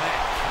 what a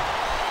match.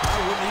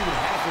 I wouldn't even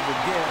hazard a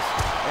guess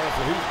as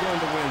to who's going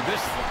to win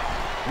this thing.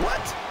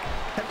 What?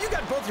 Have you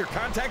got both your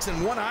contacts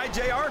in one eye,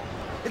 JR?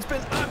 It's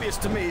been obvious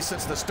to me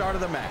since the start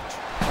of the match.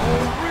 Oh,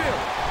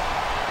 really?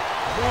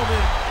 Well,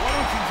 then, why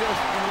don't you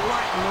just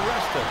enlighten the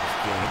rest of us,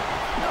 King?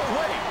 No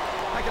way.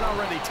 I can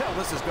already tell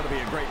this is going to be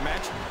a great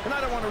match, and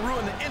I don't want to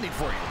ruin the ending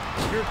for you.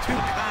 You're too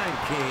kind,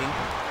 King.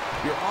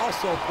 You're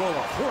also full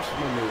of horse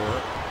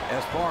manure,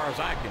 as far as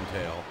I can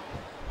tell.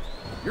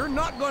 You're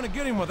not going to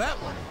get him with that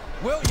one.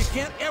 Well, you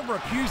can't ever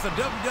accuse the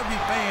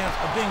WWE fans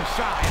of being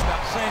shy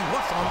about saying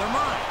what's on their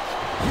minds.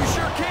 You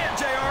sure can,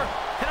 JR,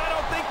 and I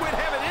don't think we'd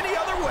have it any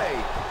other way.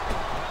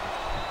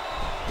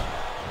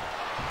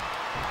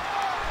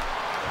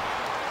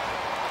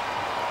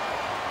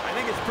 I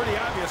think it's pretty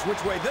obvious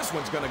which way this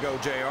one's going to go,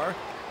 JR.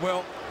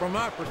 Well, from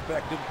my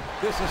perspective,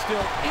 this is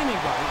still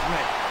anybody's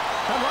match.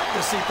 I'd like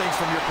to see things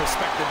from your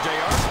perspective,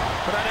 JR,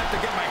 but I'd have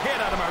to get my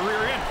head out of my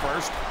rear end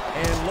first.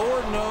 And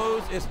Lord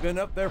knows it's been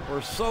up there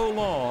for so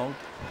long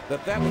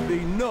that that would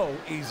be no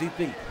easy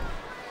feat.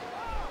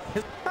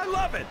 I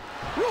love it.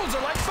 Rules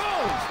are like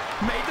bones,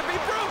 made to be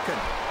broken.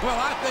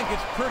 Well, I think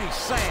it's pretty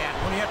sad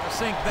when you have to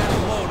sink that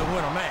low to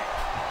win a match.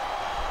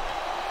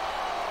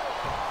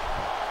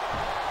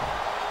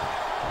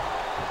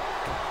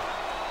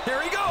 Here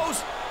he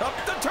goes, up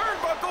the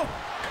turnbuckle.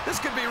 This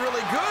could be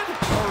really good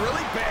or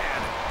really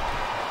bad.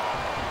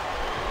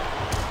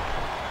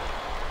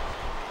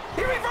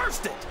 He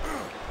reversed it.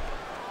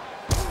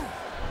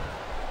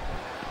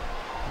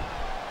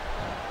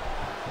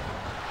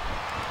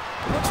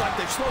 Looks like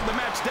they've slowed the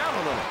match down a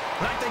little,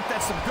 and I think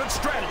that's some good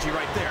strategy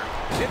right there.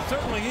 It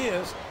certainly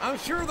is. I'm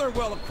sure they're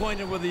well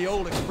acquainted with the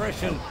old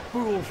expression,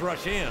 fools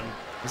rush in.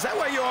 Is that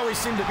why you always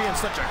seem to be in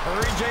such a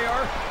hurry,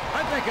 JR?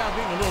 I think I've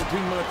eaten a little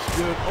too much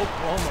good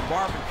Oklahoma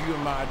barbecue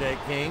in my day,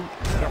 King,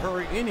 to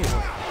hurry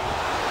anywhere.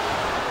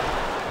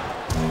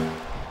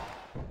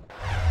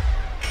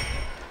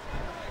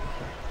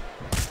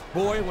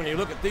 Boy, when you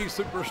look at these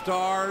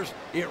superstars,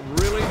 it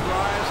really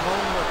drives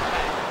home the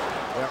fact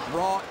that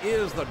Raw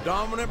is the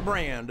dominant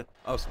brand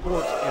of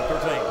sports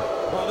entertainment.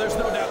 Well, there's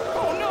no doubt.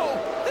 Oh, no!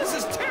 This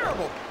is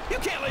terrible! You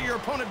can't let your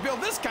opponent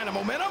build this kind of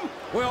momentum.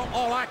 Well,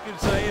 all I can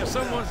say is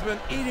someone's been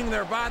eating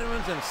their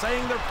vitamins and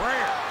saying their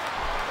prayers.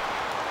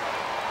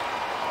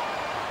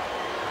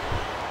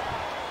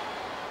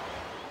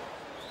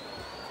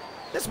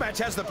 This match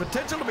has the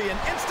potential to be an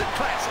instant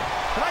classic,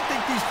 and I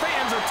think these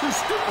fans are too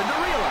stupid to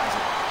realize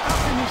it. How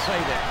can you say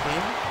that,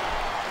 King?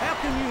 How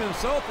can you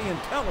insult the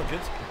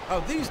intelligence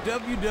of these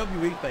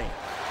WWE fans?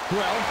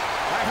 Well,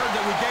 I heard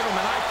that we gave them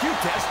an IQ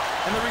test,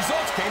 and the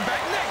results came back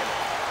negative.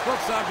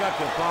 Folks, I've got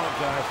to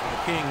apologize for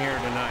the King here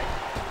tonight.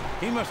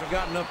 He must have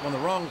gotten up on the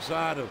wrong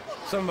side of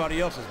somebody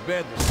else's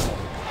bed this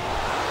morning.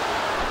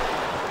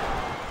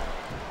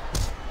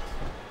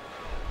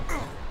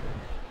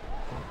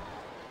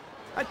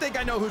 I think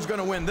I know who's going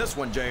to win this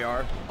one,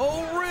 JR.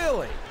 Oh,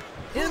 really?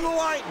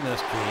 Enlighten us,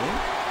 King.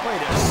 Wait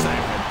a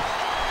second.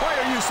 Why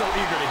are you so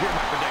eager to hear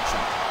my prediction?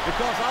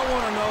 Because I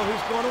want to know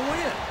who's going to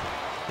win.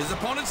 His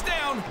opponent's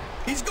down.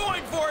 He's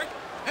going for it.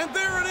 And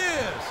there it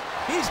is.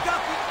 He's got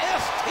the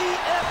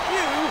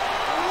STFU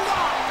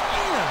locked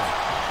in.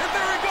 And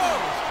there he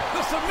goes.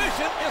 The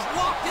submission is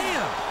locked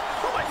in.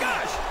 Oh, my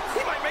gosh.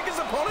 He might make his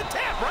opponent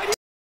tap right here.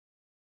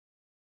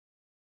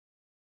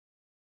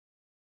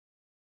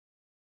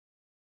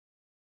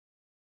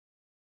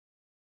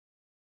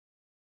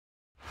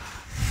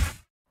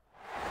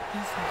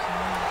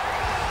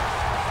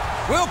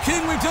 Well,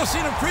 King, we've just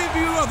seen a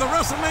preview of the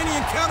WrestleMania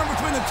encounter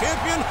between the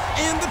champion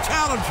and the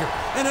challenger.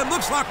 And it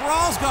looks like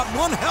Raw's got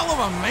one hell of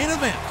a main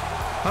event.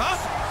 Huh?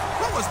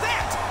 What was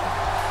that?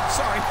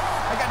 Sorry,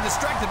 I got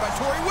distracted by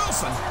Tori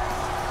Wilson.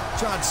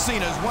 John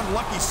Cena is one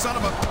lucky son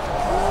of a...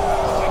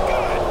 Oh, my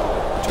God!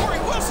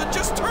 Tori Wilson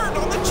just turned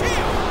on the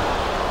champ!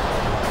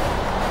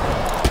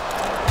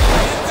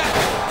 And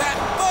that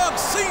thug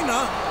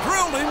Cena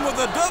drilled him with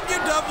the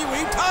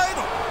WWE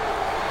title.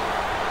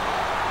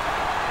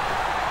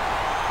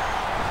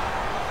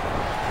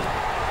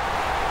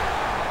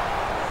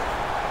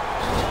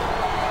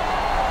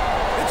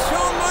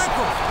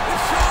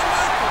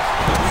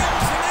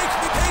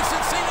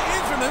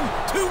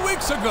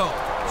 weeks ago.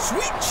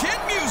 Sweet chin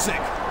music.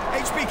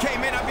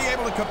 HBK may not be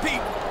able to compete,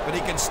 but he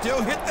can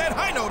still hit that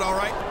high note all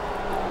right.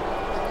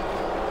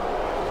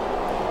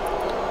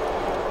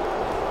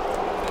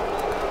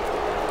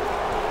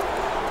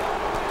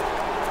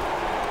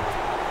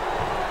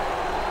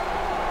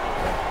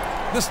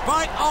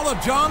 Despite all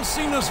of John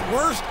Cena's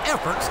worst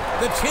efforts,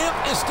 the champ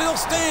is still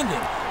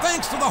standing,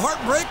 thanks to the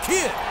Heartbreak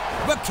Kid.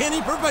 But can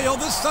he prevail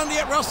this Sunday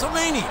at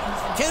WrestleMania?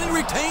 Can he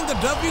retain the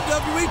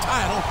WWE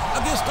title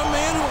against a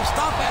man who will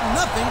stop at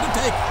nothing to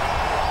take it?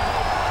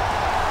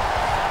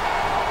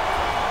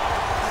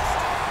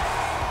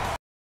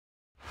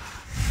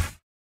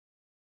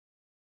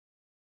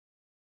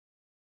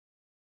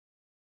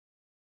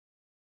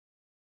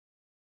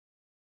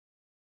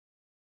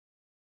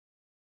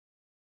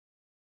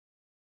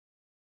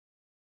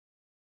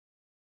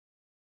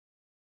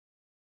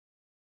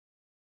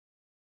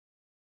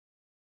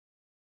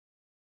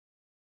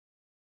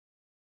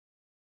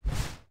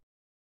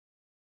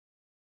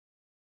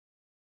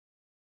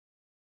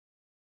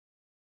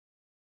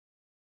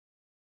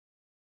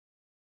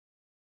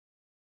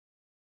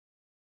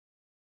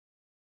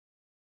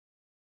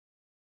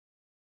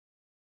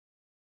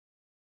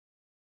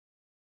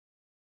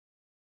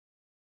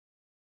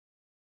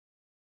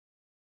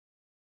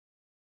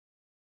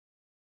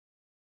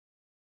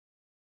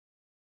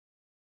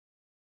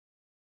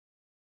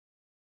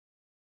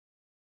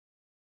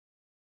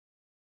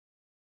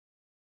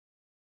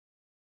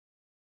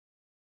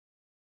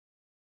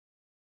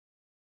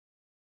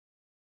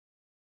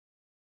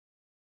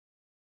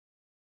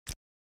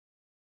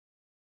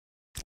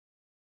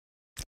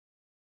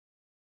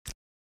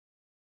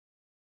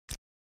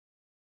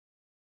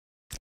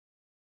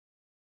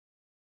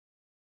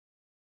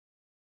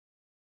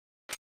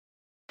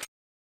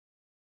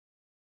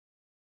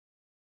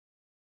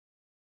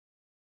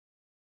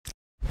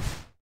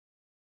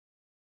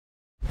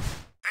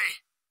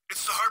 Hey,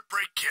 it's the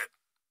Heartbreak Kid.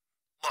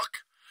 Look,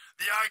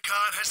 the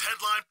Icon has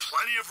headlined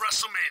plenty of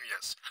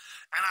WrestleManias,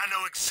 and I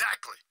know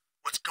exactly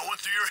what's going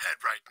through your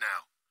head right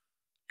now.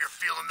 You're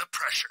feeling the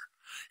pressure.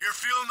 You're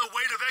feeling the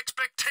weight of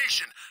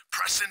expectation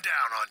pressing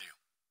down on you.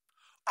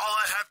 All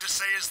I have to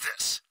say is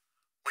this.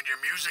 When your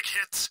music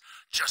hits,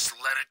 just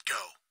let it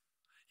go.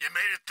 You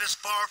made it this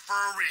far for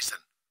a reason,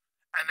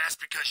 and that's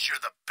because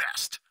you're the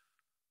best.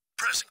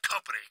 Present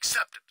company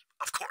accepted,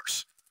 of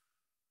course.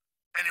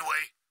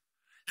 Anyway,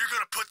 you're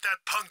gonna put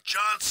that punk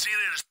John Cena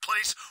in his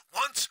place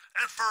once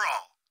and for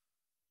all.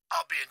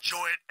 I'll be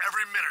enjoying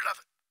every minute of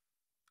it.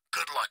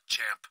 Good luck,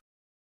 champ.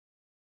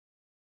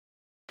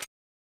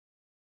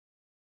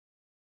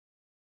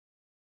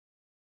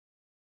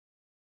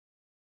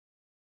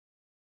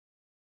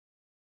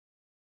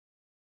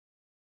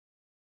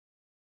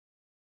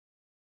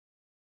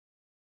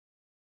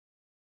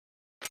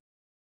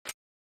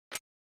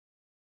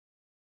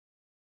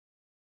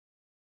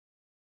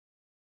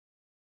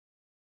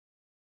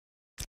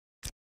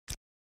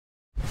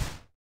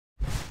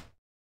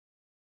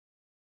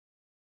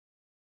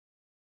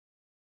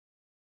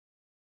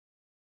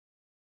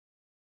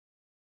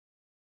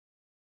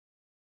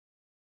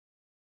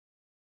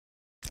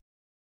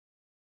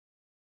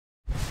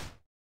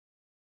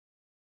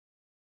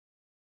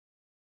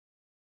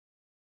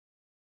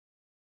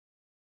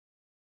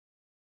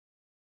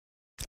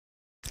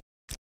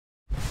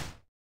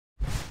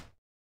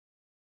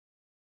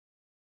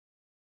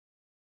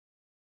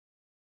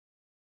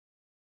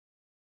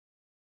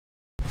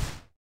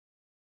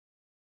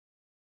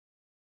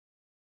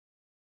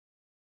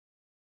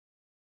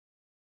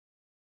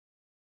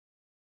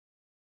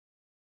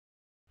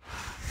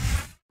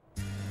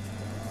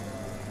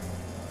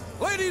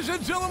 Ladies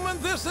and gentlemen,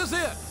 this is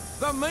it.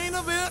 The main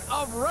event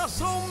of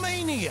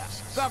WrestleMania.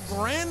 The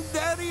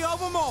granddaddy of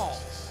them all.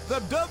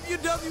 The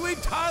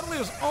WWE title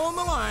is on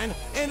the line,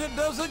 and it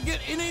doesn't get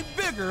any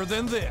bigger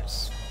than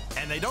this.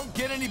 And they don't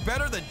get any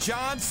better than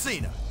John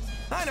Cena.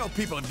 I know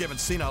people have given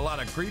Cena a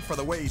lot of grief for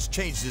the way he's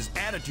changed his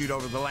attitude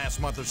over the last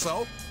month or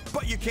so,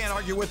 but you can't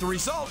argue with the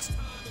results.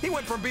 He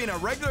went from being a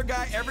regular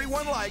guy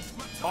everyone liked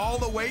all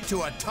the way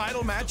to a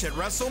title match at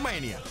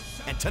WrestleMania.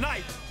 And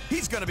tonight,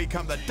 he's going to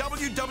become the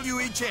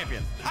WWE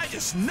champion. I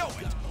just know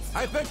it.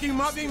 I think you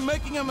might be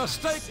making a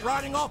mistake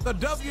writing off the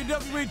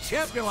WWE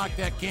champion like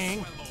that,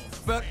 King.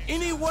 But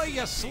any way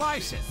you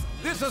slice it,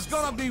 this is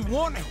going to be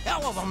one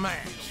hell of a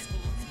match.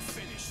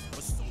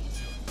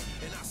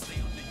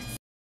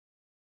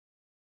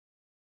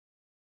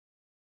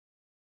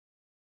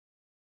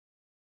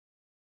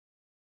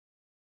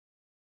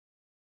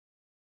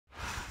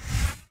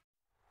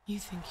 You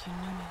think you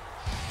know me?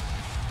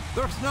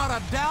 There's not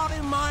a doubt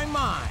in my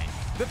mind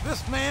that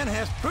this man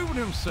has proven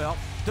himself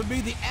to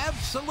be the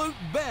absolute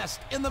best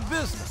in the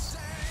business.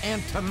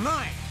 And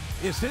tonight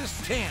is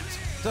his chance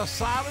to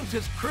silence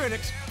his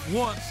critics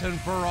once and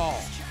for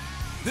all.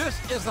 This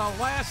is the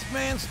last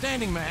man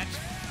standing match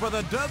for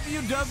the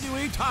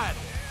WWE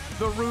title.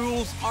 The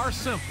rules are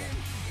simple.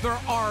 There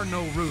are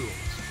no rules.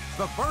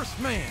 The first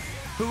man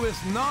who is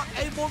not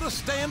able to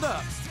stand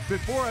up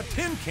before a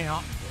 10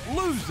 count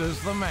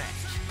loses the match.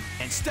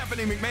 And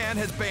Stephanie McMahon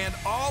has banned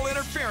all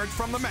interference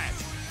from the match.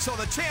 So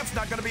the champ's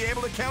not going to be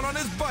able to count on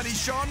his buddy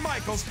Shawn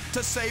Michaels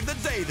to save the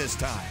day this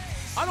time.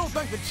 I don't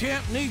think the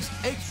champ needs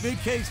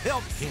HBK's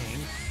help, King.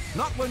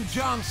 Not when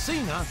John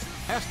Cena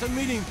has to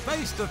meet him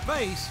face to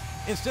face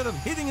instead of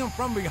hitting him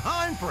from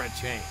behind for a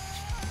change.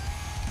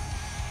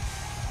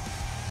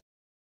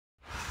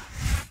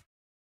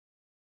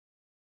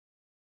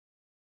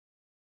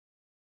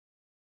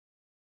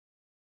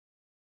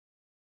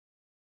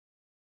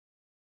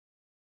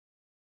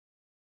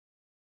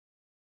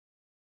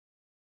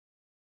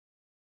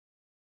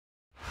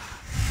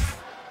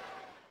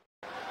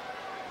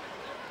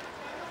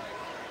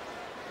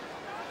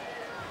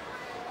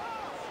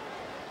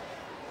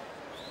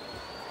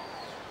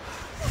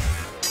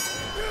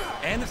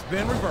 And it's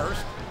been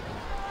reversed.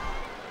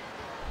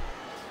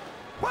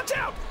 Watch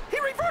out! He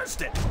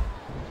reversed it!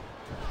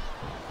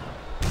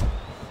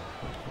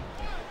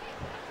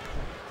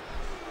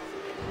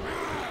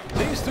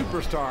 These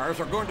superstars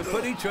are going to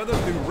put each other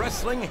through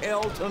wrestling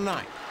hell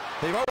tonight.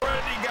 They've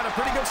already got a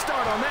pretty good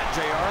start on that,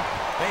 JR.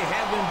 They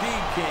have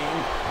indeed, King.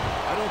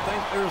 I don't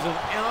think there's an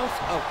ounce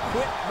of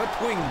quit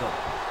between them.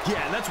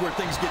 Yeah, and that's where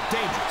things get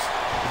dangerous.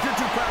 If you're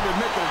too proud to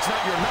admit that it's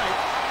not your night,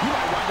 you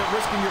might wind up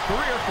risking your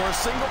career for a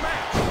single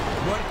match.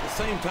 But at the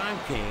same time,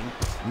 King,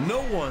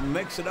 no one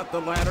makes it up the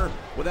ladder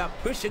without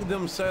pushing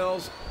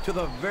themselves to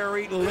the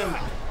very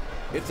limit.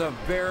 It's a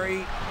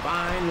very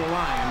fine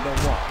line to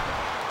walk.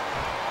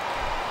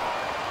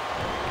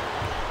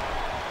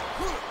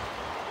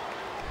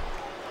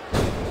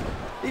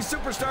 These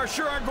superstars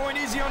sure aren't going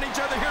easy on each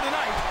other here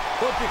tonight.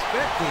 What do you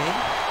expect, King?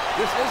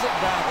 This isn't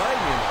ballet,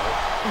 you know.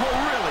 Oh,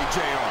 really,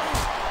 JR?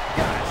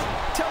 Guys,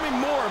 tell me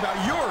more about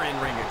your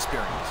in-ring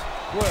experience.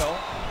 Well,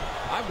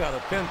 I've got a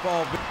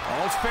pinfall.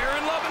 All's fair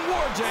in love and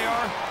war,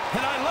 JR.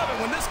 And I love it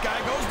when this guy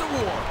goes to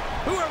war.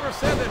 Whoever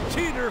said that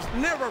cheaters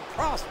never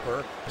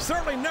prosper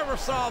certainly never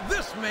saw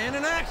this man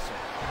in action.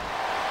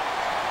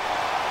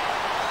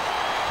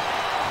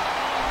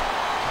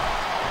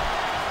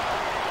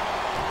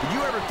 Did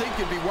you ever think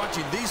you'd be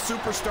watching these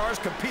superstars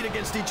compete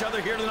against each other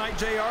here tonight,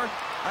 JR?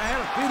 I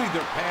had a feeling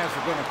their paths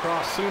were going to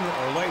cross sooner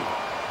or later,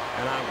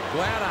 and I'm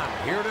glad I'm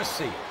here to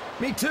see it.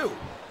 Me too.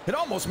 It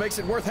almost makes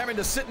it worth having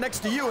to sit next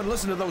to you and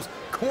listen to those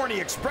corny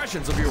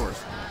expressions of yours.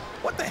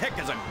 What the heck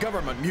is a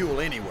government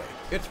mule anyway?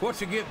 It's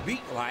what you get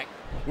beat like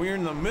when you're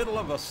in the middle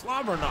of a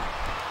slobber knock.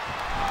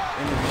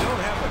 And if you don't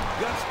have the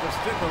guts to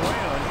stick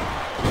around,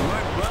 you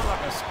might run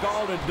like a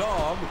scalded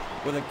dog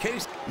with a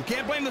case. You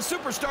can't blame the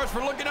superstars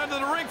for looking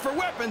under the ring for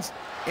weapons.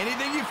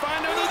 Anything you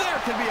find under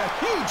there can be a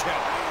huge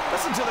help.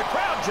 Listen to the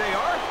crowd, JR.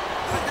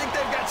 I think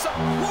they've got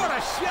something. What a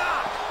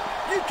shot!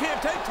 You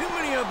can't take too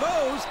many of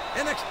those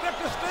and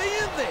expect to stay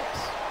in this.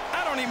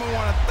 I don't even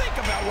want to think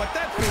about what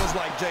that feels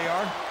like,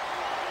 JR.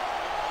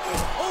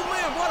 Oh,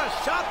 man, what a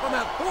shot from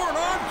that foreign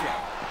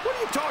object. What are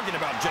you talking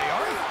about,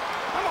 JR?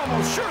 I'm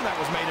almost sure that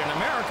was made in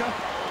America.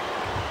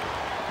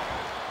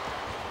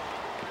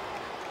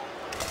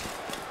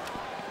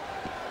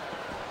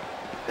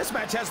 This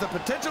match has the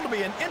potential to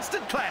be an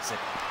instant classic,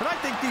 and I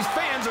think these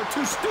fans are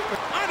too stupid.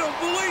 I don't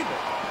believe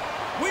it.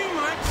 We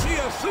might see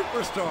a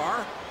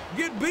superstar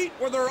get beat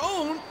with their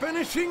own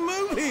finishing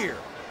move here.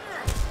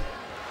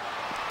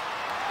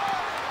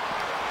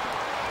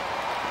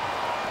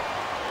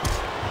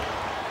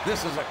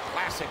 This is a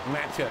classic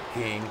matchup,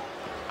 King.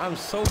 I'm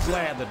so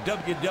glad the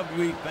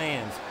WWE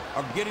fans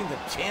are getting the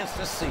chance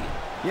to see it.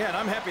 Yeah, and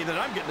I'm happy that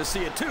I'm getting to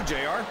see it too,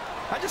 JR.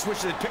 I just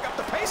wish they'd pick up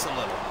the pace a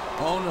little.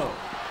 Oh, no.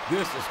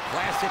 This is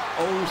classic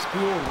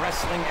old-school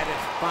wrestling at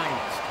its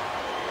finest.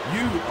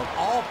 You, of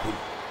all people,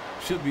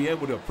 should be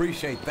able to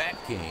appreciate that,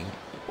 King.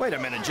 Wait a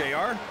minute,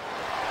 JR.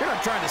 You're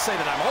not trying to say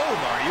that I'm old,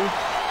 are you?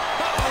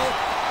 Uh-oh!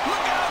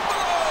 Look out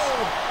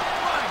below!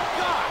 My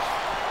gosh!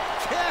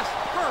 Chest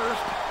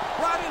first,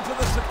 right into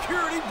the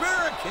security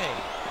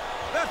barricade.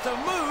 That's a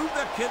move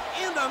that can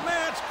end a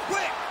match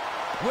quick.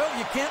 Well,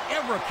 you can't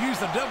ever accuse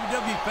the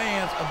WWE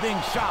fans of being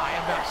shy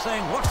about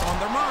saying what's on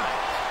their minds.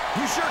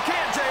 You sure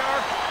can, JR.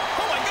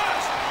 Oh my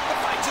gosh! The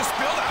fight just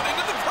spilled out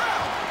into the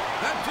crowd.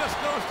 That just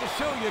goes to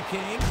show you,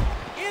 King,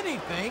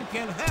 anything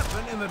can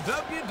happen in the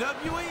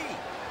WWE.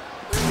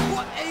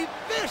 What a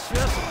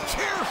vicious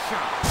chair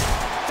shot.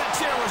 That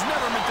chair was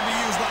never meant to be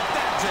used like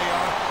that,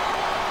 JR.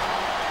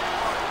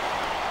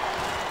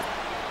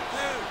 1,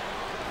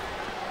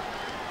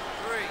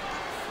 2,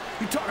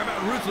 3. You talk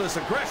about ruthless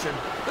aggression.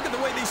 Look at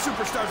the way these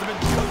superstars have been.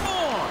 Come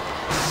on!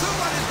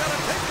 Somebody's got to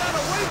take that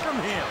away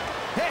from him.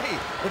 Hey,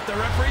 if the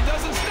referee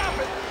doesn't stop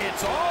it,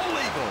 it's all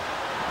legal.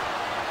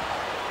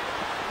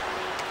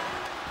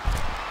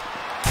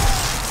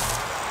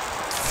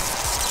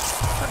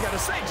 I've got to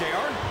say,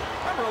 JR,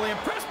 I'm really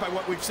impressed by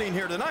what we've seen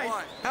here tonight.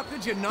 How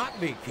could you not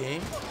be,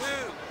 King?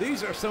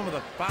 These are some of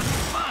the fine.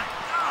 My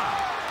God!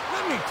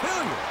 Let me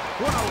tell you,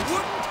 when a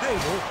wooden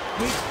table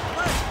meets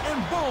flesh and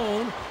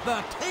bone,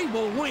 the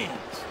table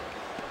wins.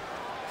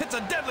 It's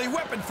a deadly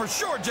weapon for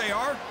sure,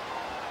 JR.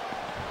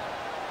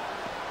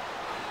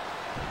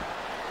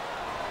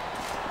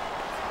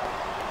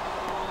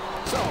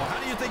 So, how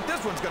do you think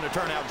this one's going to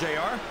turn out,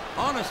 JR?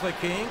 Honestly,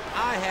 King,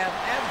 I have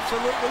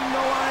absolutely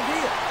no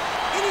idea.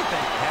 Anything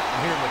can happen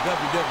here in the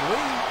WWE.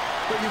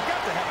 But you've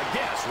got to have a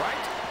guess, right?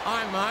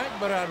 I might,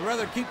 but I'd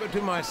rather keep it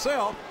to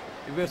myself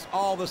if it's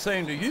all the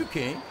same to you,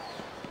 King.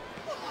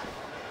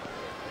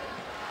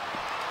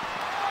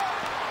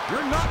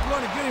 You're not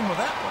going to get him with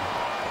that one.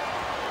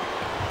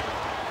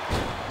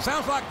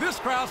 Sounds like this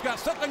crowd's got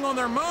something on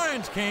their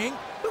minds, King.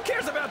 Who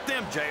cares about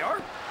them,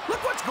 JR?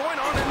 Look what's going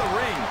on in the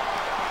ring.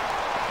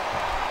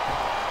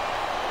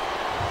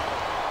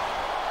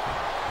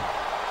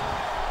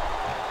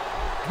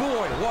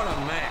 Boy, what a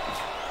match.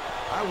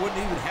 I wouldn't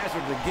even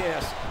hazard to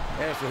guess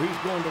as to who's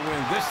going to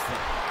win this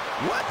thing.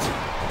 What?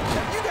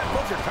 Have you got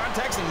both your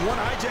contacts in one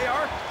eye,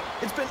 JR?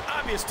 It's been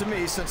obvious to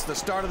me since the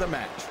start of the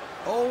match.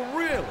 Oh,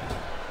 really?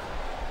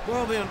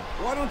 Well, then,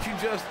 why don't you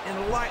just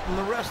enlighten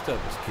the rest of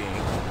us, King?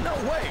 No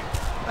way.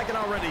 I can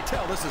already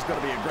tell this is going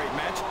to be a great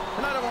match,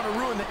 and I don't want to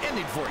ruin the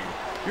ending for you.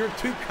 You're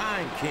too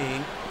kind,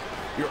 King.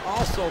 You're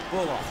also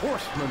full of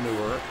horse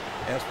manure,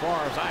 as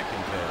far as I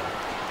can tell.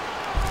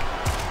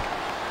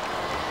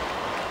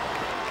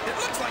 It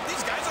looks like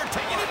these guys are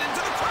taking it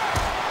into the crowd.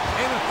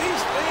 And if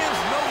these fans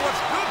know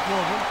what's good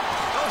for them,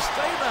 they'll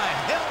stay the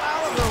hell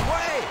out of their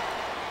way.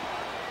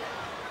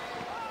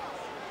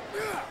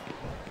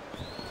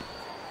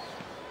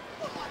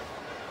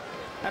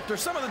 After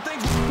some of the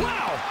things...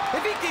 Wow!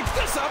 If he keeps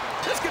this up,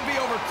 this could be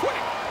over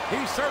quick.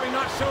 He's certainly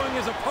not showing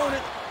his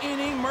opponent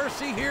any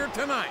mercy here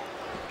tonight.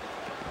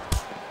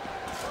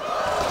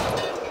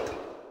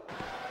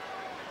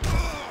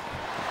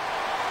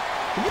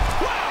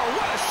 Wow,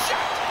 what a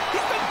shot!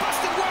 He's been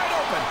busted wide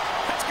open.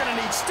 That's gonna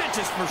need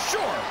stitches for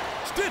sure.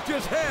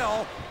 Stitches,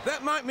 hell!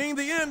 That might mean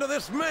the end of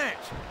this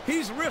match.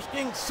 He's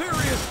risking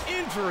serious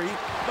injury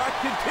by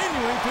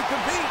continuing to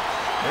compete.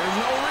 There's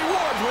no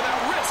rewards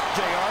without risk,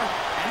 JR.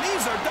 And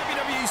these are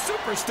WWE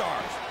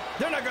superstars.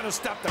 They're not gonna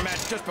stop the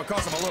match just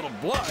because of a little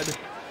blood.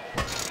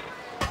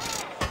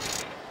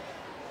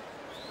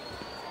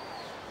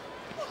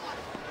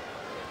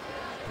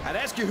 I'd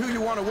ask you who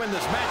you want to win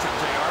this matchup,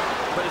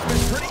 JR, but it's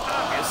been pretty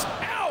obvious.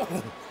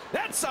 Ow!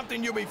 That's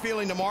something you'll be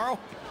feeling tomorrow.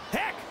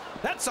 Heck,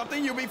 that's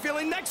something you'll be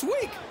feeling next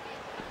week.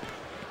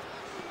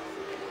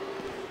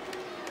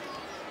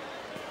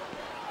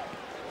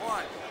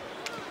 What?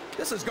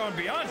 This has gone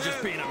beyond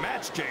just being a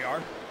match,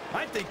 JR.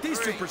 I think these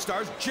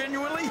superstars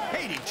genuinely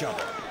hate each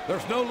other.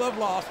 There's no love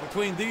lost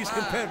between these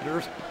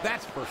competitors,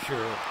 that's for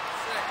sure.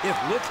 If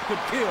looks could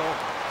kill,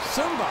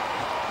 somebody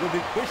will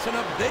be pushing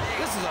up big.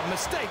 This is a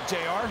mistake,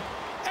 JR.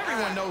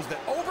 Everyone knows that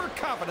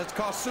overconfidence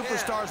costs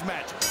superstars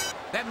matches.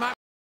 That might...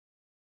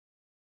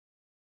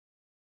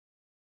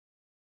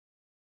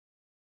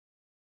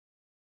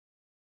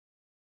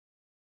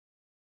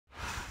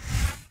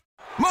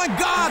 My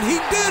God,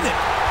 he did it!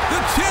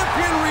 The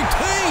champion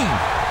retained!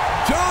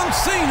 John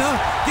Cena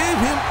gave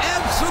him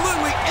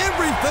absolutely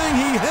everything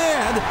he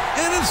had,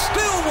 and it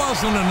still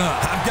wasn't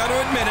enough. I've got to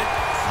admit it,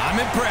 I'm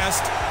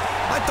impressed.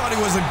 I thought he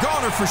was a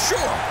goner for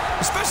sure,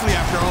 especially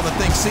after all the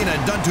things Cena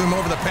had done to him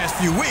over the past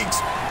few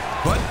weeks.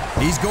 But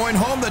he's going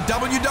home the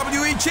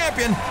WWE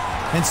champion,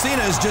 and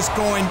Cena is just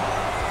going,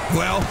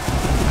 well,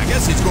 I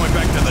guess he's going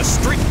back to the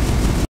street.